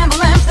 bam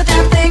bam. The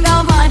damn thing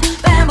gone blind,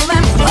 bam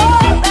bam.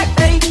 Oh, Black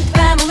Betty,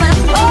 bam bam.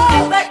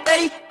 Oh, Black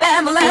Betty,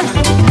 bam bam.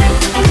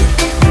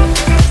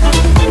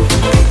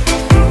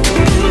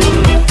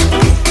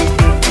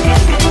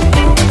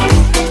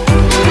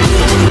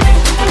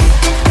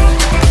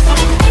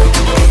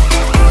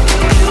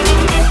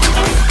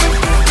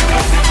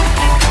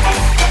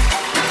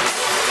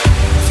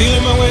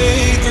 Feeling my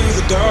way through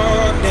the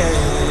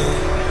darkness,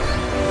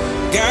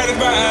 guided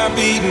by a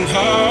beating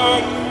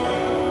heart.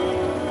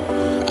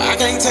 I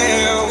can't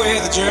tell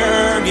where the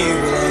journey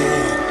will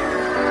end,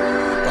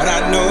 but I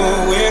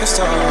know where to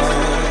start.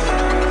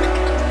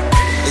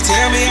 They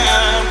tell me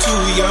I'm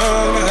too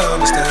young to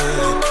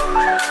understand.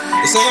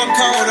 They say I'm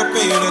caught up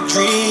in a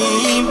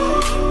dream.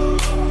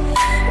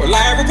 Well,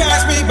 life will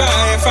pass me by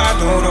if I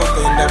don't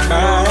open up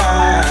my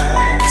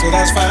eyes. So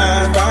that's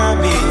fine by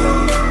me.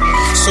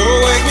 So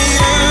wake me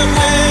up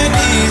when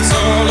it's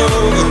all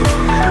over,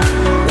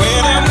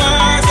 when I'm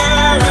wiser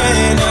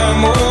and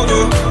I'm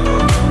older.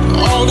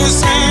 All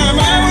this time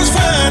I was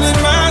finding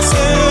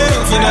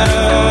myself and I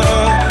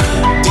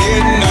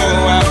didn't know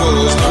I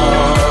was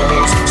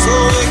lost. So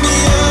wake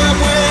me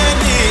up when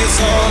it's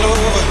all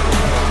over,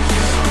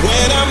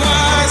 when I'm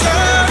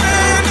wiser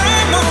and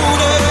I'm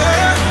older.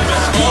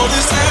 All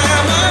this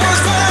time I was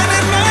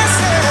finding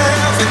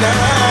myself and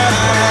I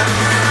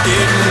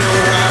didn't know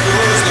I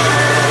was lost.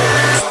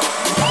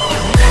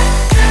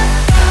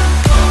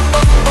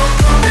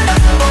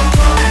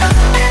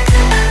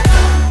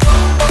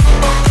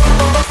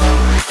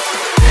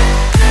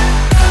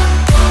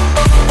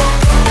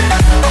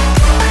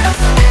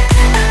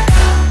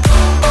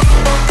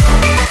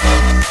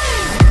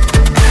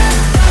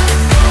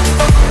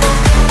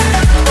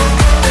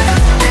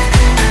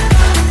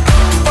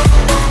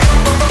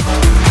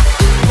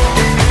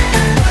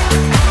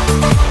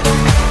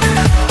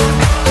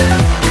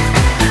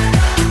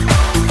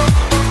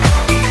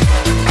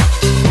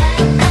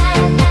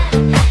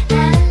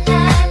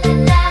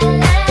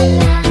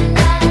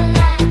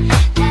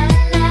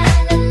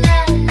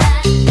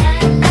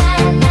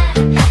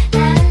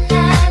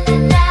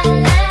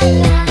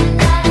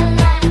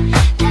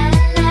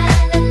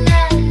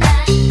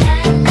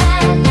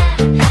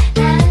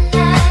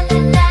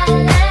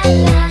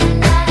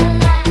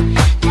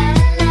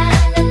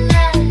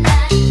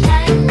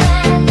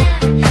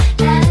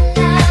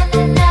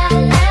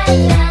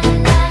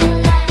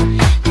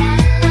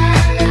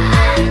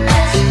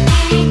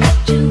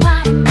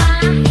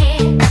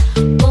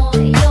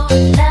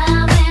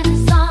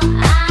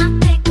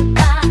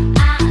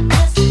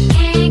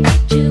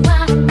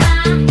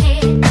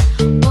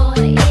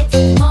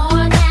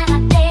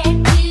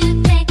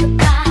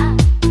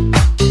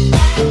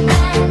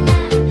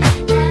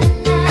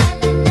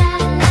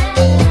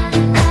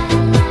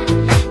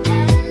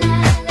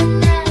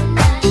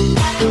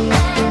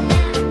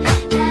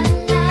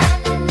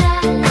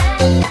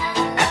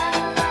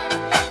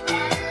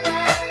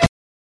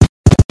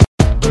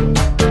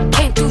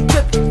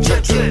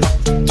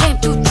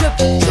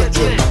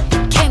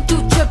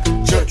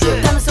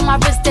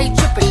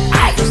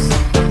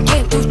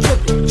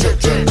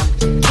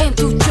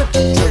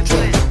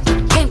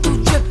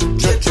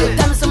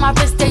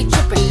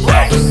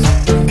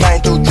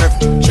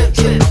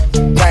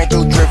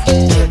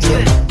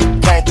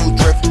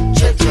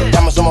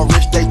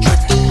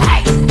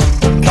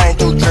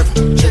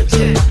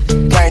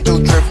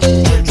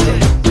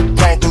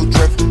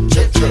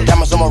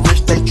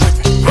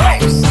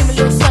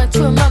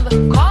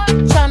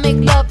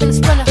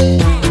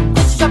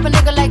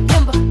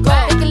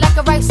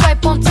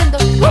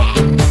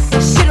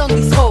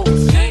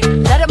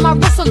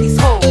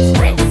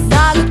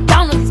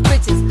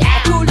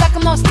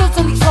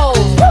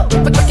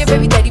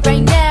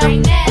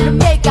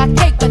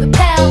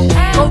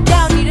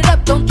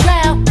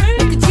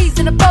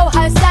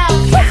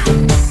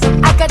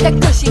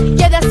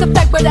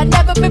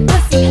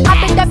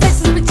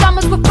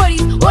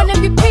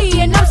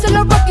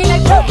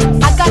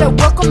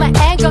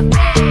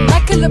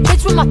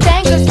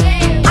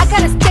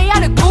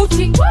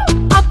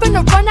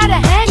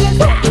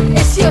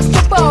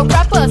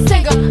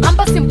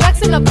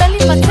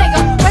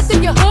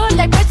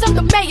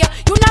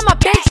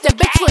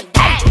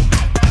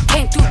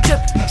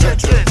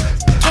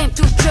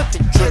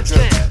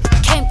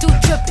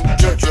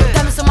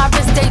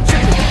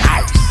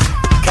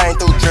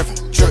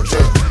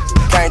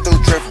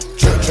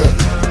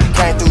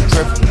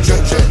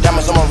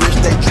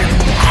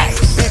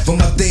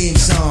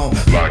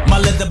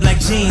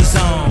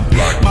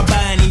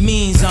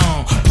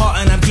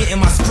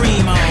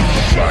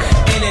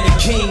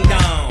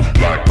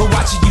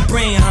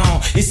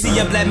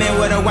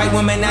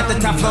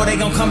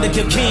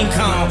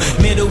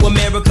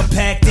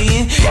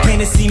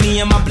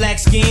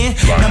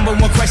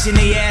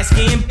 They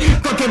asking,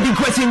 fuck every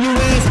question you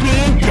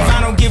asking. If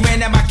I don't get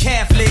ran at my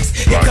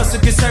Catholics, it comes to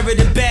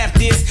conservative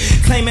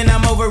Baptists, claiming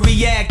I'm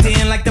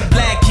overreacting like the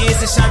black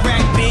kids in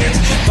Chirac, bitch.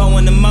 4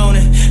 in the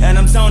morning, and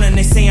I'm zoning,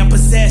 they say I'm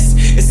possessed.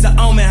 It's the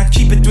omen, I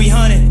keep it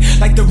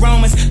 300, like the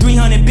Romans,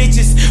 300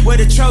 bitches. We're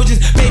the Trojans,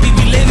 baby,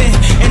 we living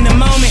in the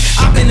moment.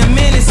 I've been a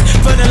menace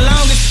for the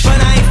longest, but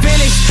I ain't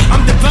finished.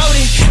 I'm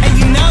devoted, and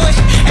you know it,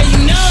 and you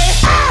know it.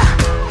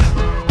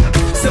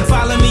 So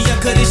follow me up,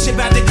 cause this shit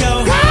about to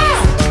go.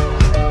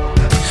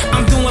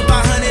 I'm doing 500,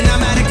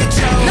 I'm out of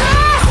control.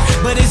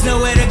 But there's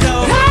nowhere to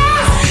go,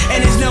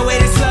 and there's no way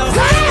to slow.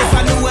 If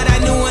I knew what I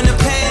knew in the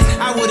past,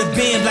 I would've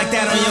been like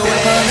that on your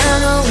ass.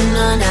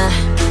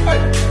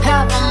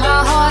 Half of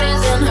my heart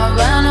is in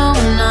Havana,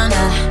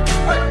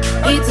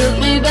 He took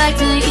me back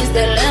to East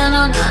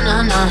Atlanta,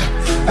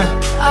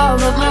 All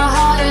of my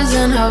heart is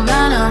in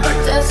Havana.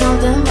 There's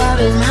something about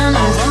his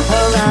manners,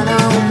 Havana.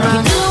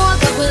 He didn't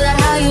walk up with that,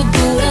 how you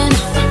doing?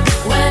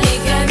 When he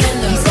came in,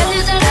 he said,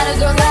 "Is there not a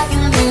girl that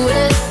can do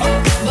it?"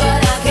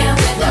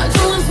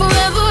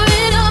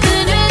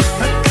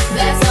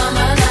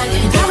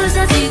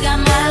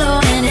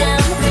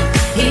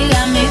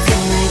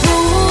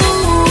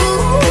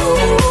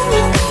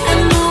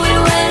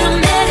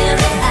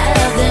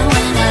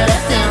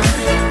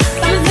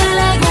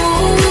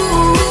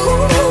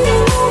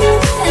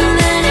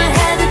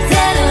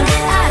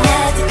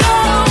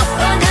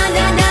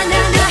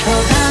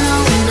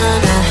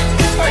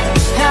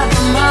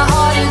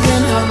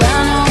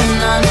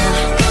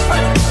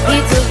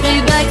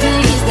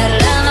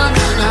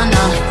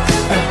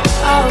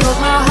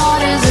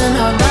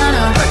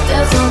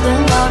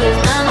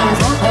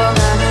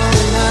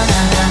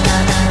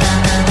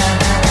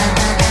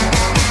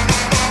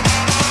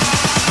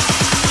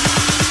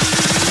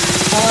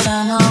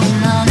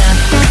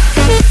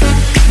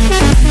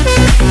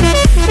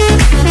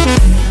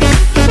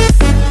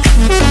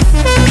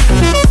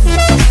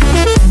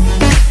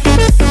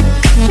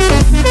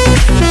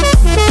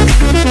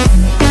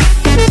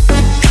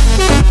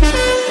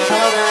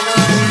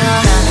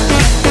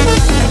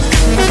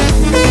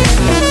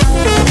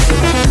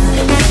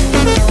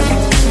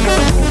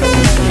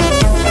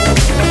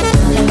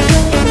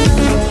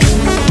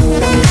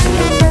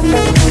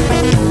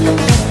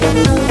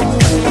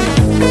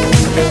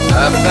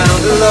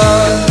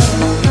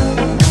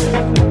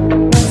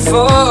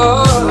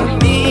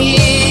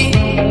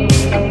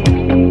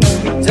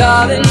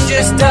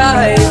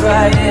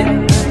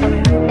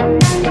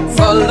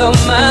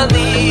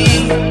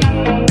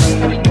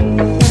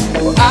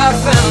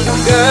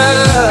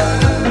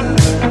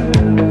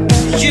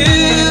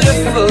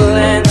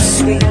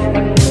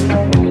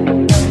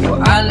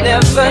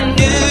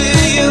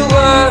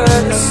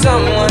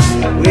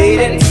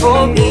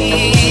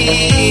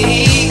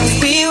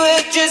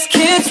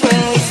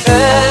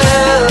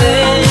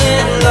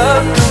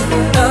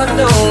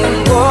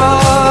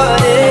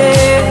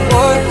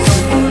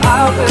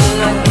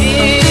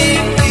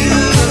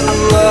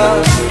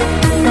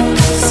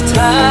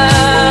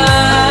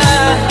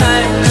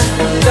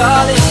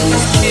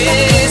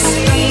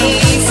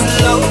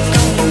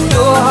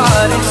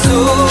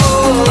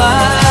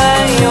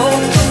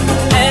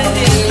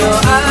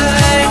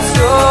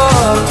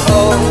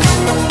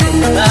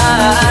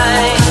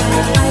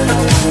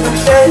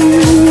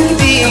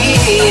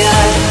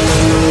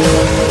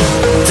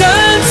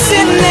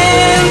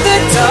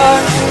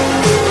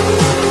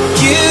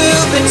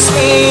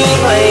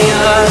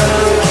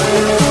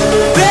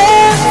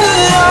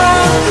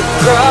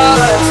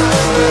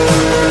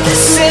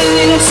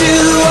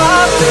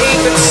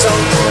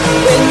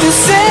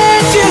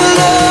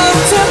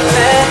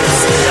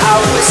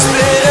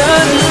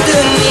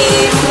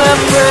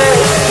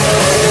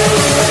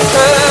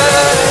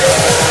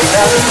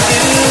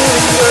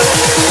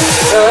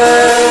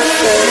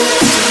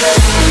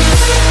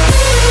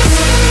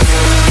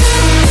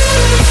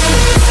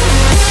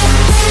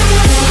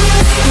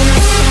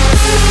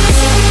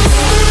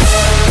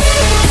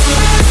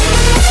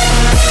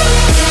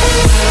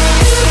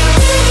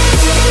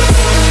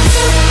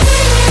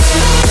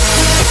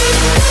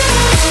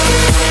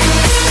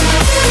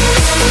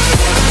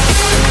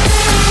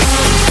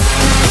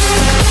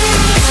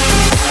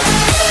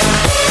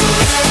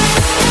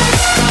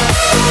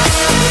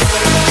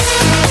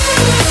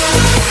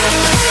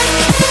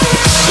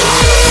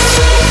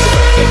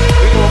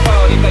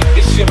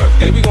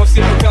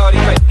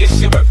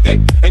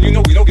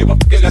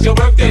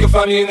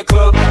 Find me in the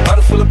club,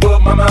 bottle full of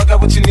bub. Mama, I got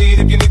what you need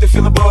if you need to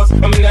feel the buzz.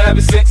 I'm into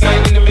having sex, I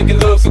ain't into making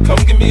love. So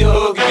come give me a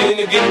hug, if you're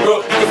into getting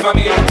rough. You can find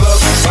me in the club,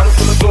 bottle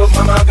full of bub.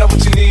 Mama, I got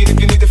what you need if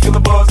you need to feel the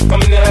buzz.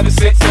 I'm into having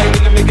sex, I ain't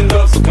into making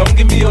love. So come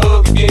give me a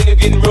hug, if you're into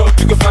getting rough.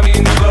 You can find me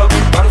in the club,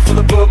 bottle full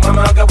of bub.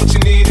 Mama, I got what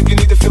you need if you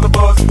need to feel the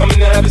buzz. I'm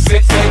into having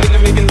sex, I ain't into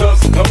making love.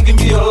 So come give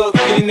me a hug,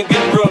 if you're into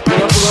getting rough. When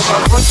I pull up my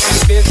front,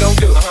 the fans don't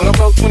do. When I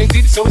roll 20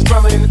 deep, so it's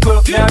drama in the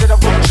club. Now that I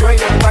roll a tray,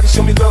 everybody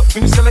show me love.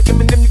 When you sell like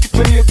Eminem, you get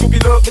plenty of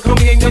groupie love. Look,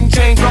 homie, ain't nothing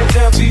changed. Roll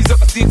down, cheese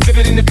up. I see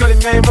exhibit in the cutting,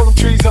 man, roll them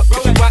trees up.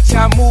 If you watch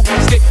how I move,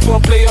 I'm skate before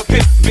I play up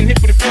hit. Been hit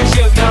with a few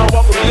shells, now I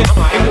walk with a limp.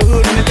 In the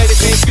hood, and the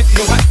ladies ain't 50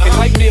 no hot. They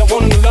like me, I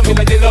want them to love me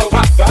like they love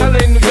hot. But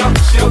I in New York,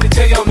 show they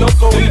tell you I'm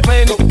local. The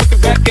plan is to put the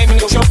rap game in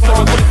the choke. So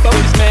I would've thought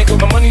this man, got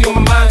my money on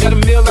my mind. Got a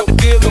meal out the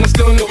deal, and I'm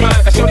still in the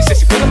grind. Now shorty said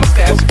she feelin' my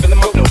style, she feelin'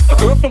 my flow. A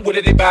girl from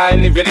Wooded, they buy,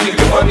 and they ready to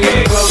get money.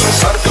 Hey, close,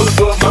 try to fill the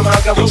book. Mama, I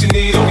got what you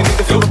need, if you need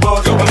to fill the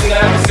ball. I'm in the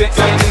having sex,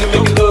 I ain't in the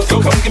making love. So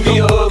come give me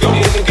a hug, if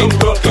you're in the getting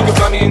rough. You can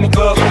find me in the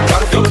club, try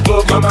to fill the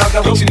book. Mama, I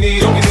got what you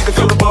need, if you need to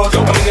fill the ball.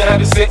 I'm in the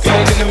having sex, I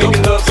ain't in the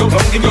making love. So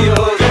come give me a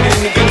hug, if you're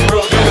in the getting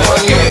rough. You can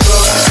find me in the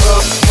club,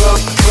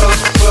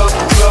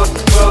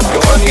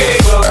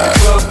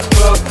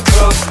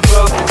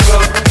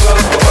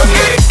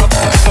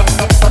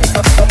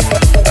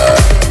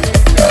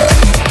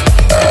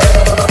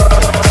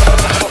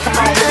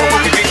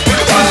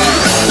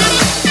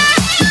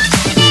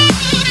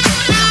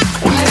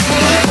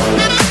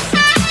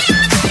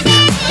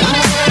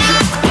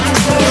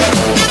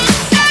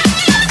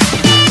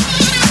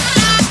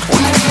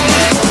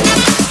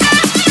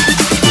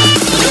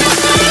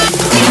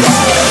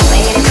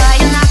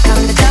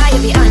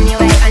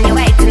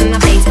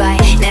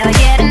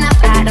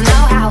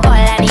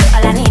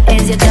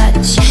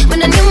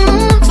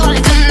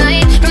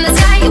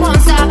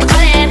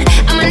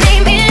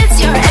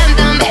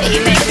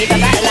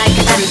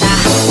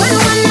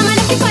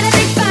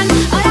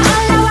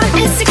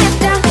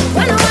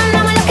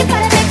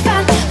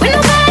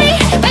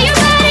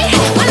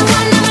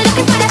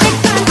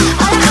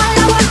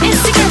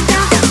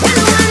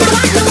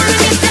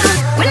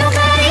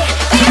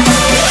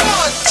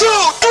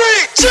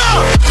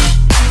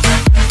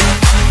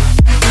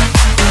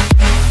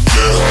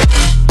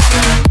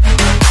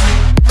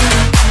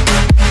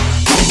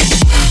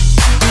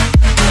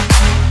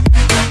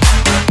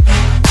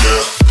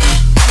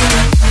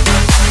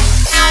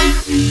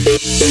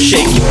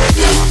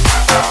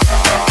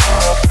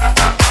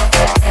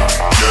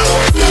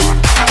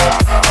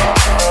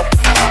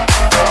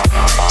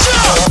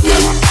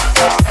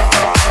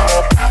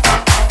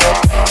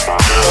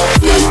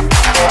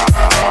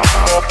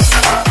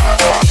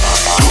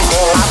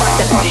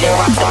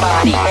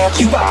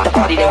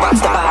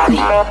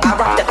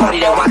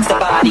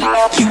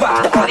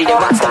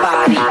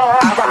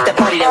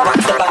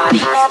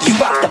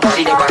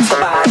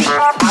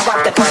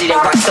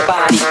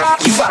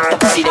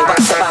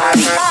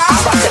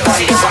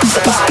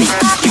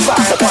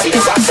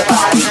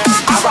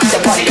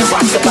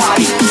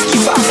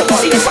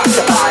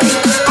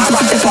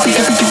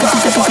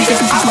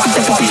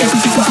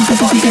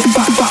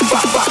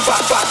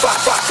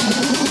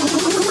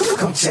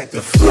 check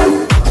the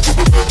flow.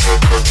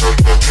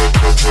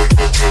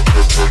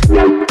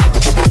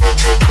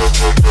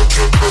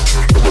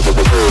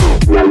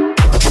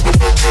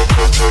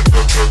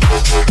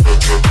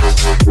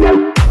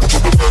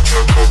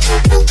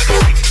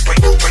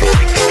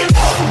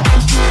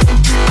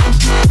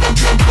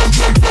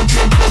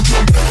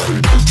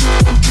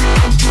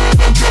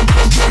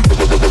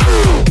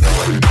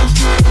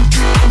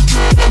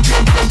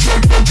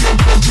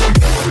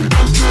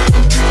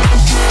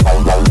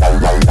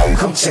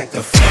 Come check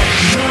the flow.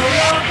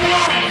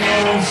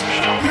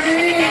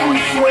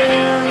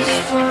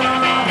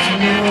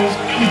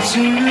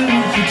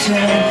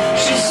 Pretend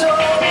she's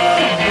all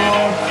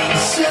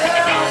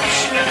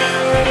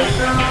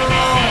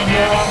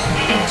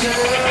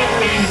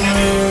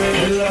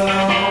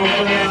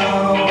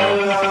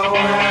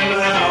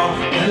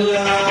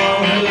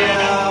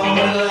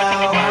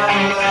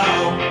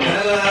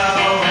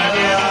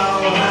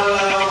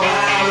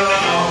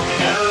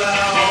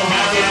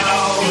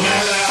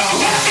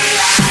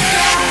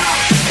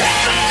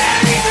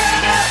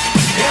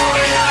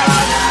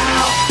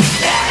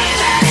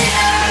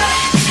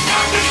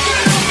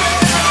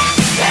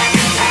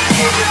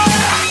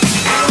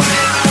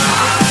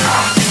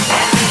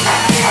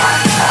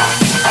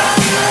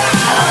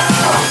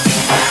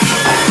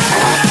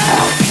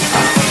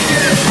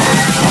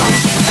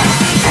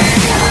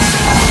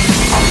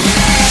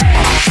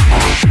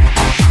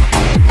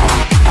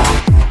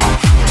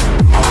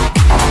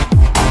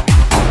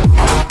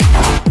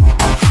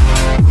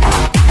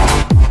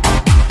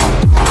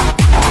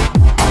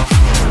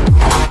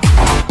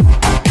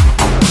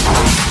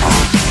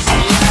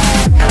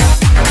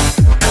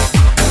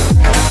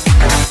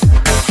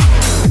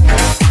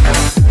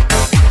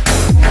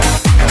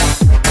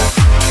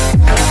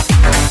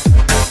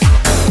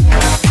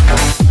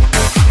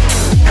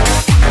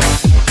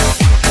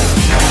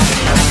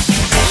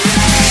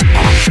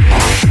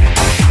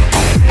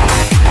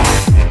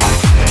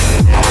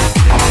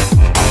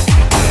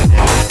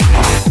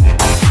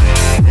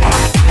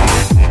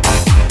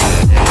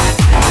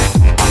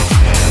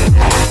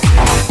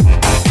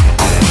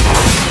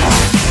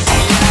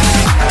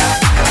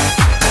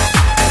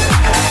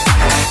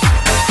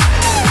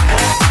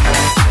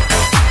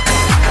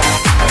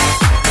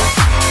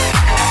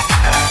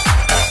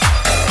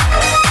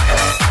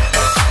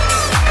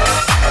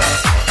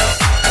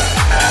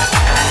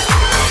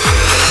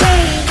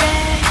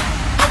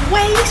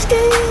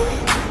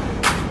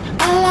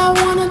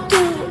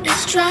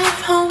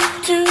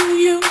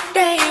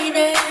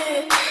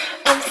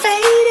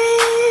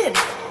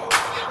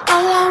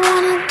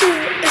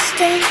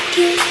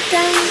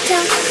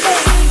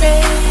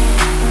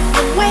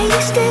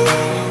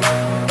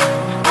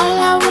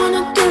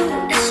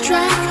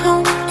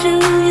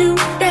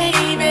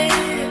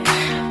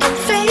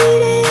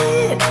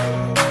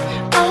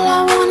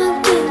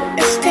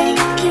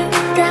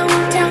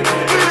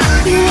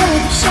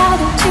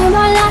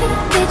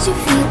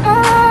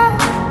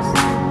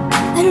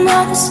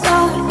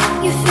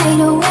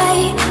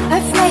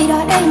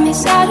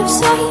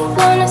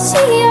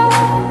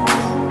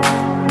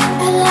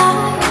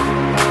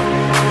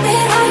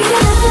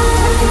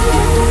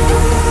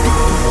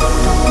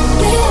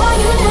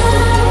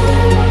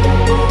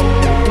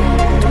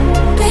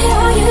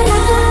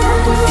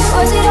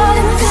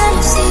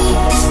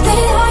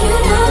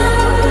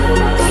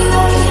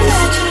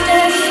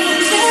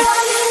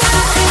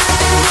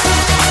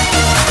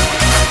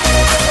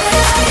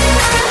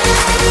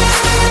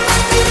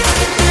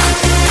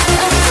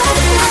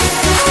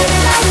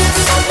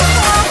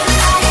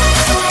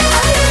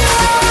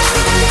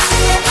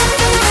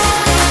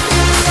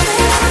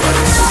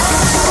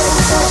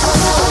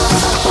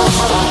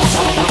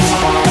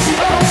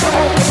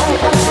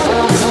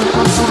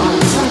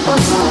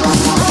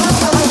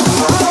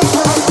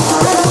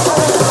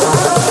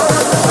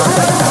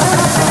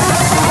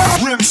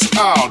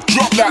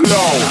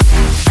alone.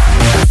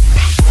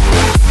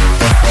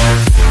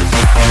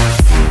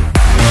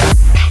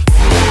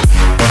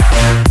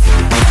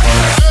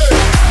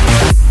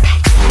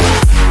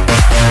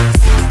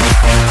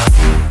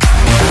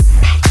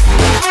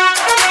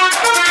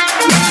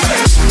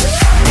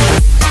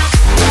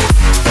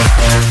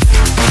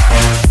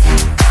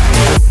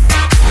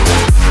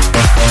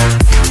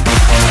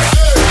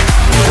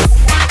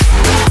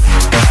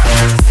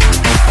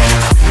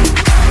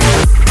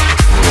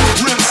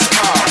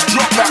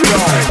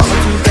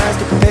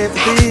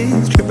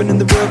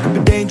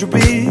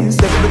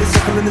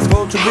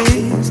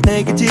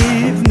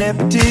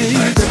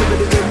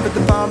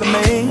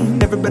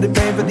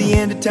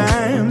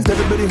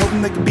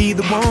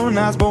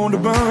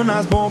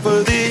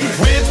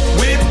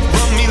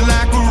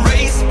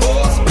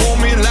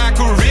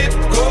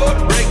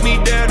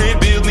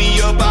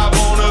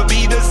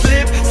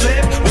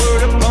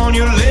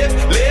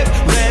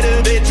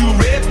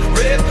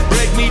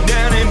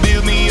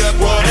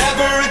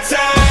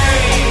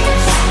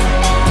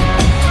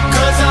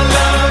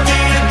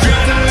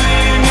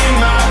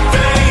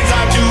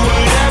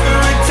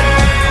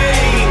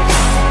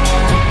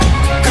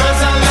 Cause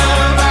I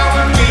love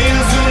how it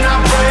feels when I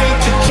break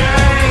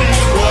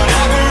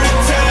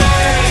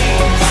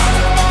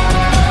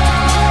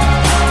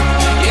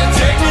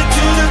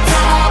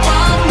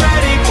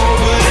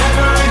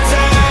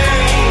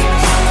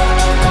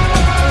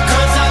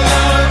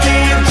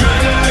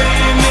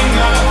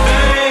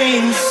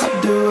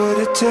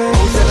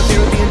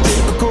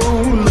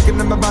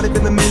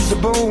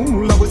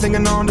miserable. Always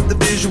hanging on to the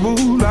visual.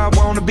 I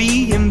wanna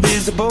be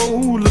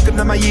invisible. Looking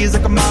at my years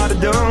like I'm out of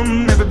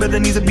dumb. Everybody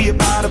needs to be a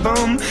part of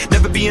them.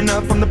 Never be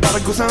enough from the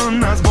prodigal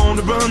son. I was born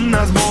to run,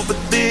 I was born for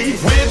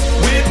this. Whip,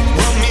 whip,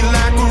 run me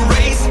like a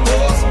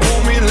racehorse.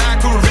 Pull me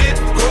like a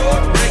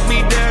ripcord. Break me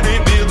down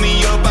and build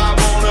me up. I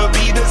wanna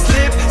be the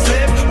slip,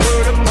 slip.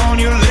 Word upon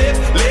your lip,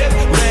 lip.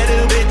 Ready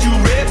that you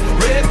rip,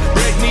 rip.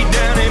 Break me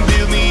down and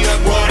build me up.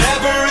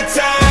 Whatever it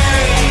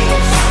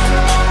takes.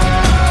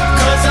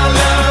 'Cause I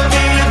love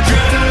the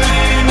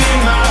adrenaline in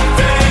my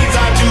veins.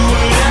 I do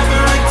whatever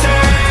it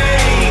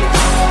takes.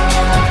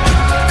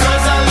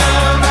 'Cause I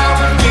love how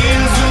it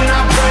feels when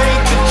I break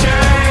the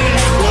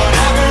chains.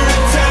 Whatever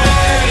it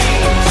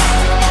takes.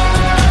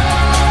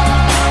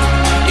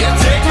 Yeah,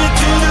 take me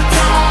to the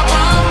top.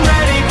 I'm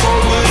ready for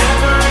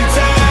whatever it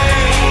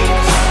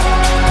takes.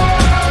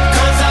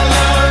 'Cause I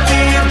love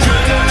the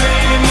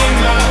adrenaline in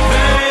my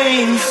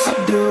veins. I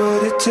do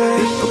what it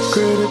takes.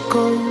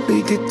 Critical,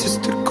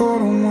 egotistical.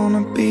 Don't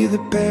wanna be the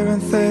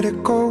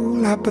parenthetical,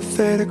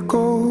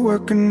 hypothetical.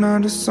 Working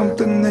onto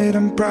something that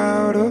I'm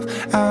proud of.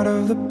 Out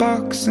of the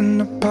box, an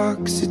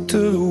epoxy to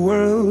the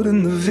world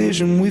and the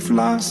vision we've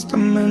lost.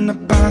 I'm an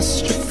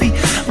apostrophe.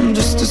 I'm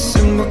just a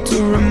symbol to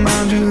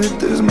remind you that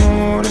there's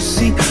more to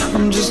see.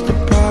 I'm just a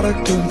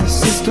product of the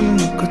system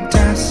of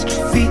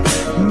catastrophe.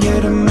 And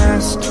yet a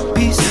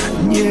masterpiece.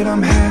 And yet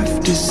I'm half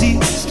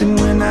deceased. And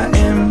when I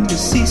am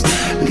deceased,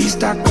 at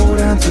least I go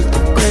down to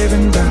the grave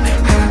and die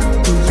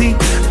happily.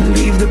 And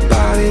leave the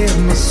body of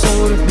my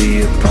soul to be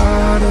a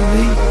part of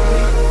me.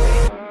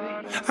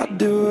 I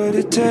do what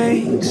it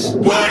takes.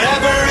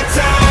 Whatever it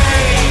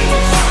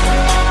takes.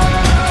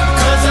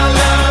 'Cause I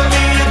love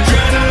the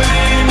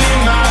adrenaline in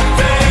my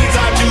veins.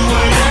 I do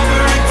whatever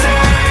it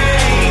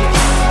takes.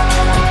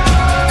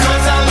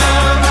 'Cause I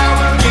love how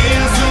it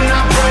feels when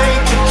I break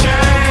the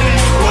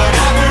chains.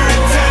 Whatever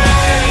it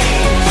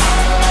takes.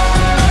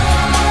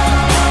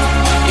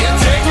 Yeah,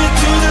 take me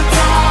to the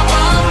top.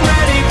 I'm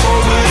ready for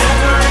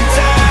whatever it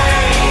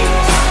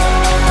takes.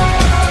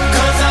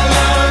 'Cause I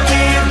love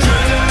the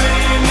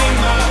adrenaline in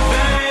my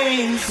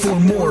veins. For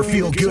more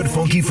feel-good,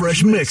 funky,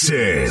 fresh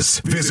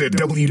mixes, visit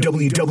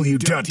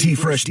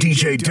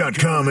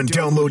www.tfreshdj.com and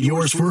download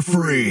yours for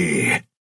free.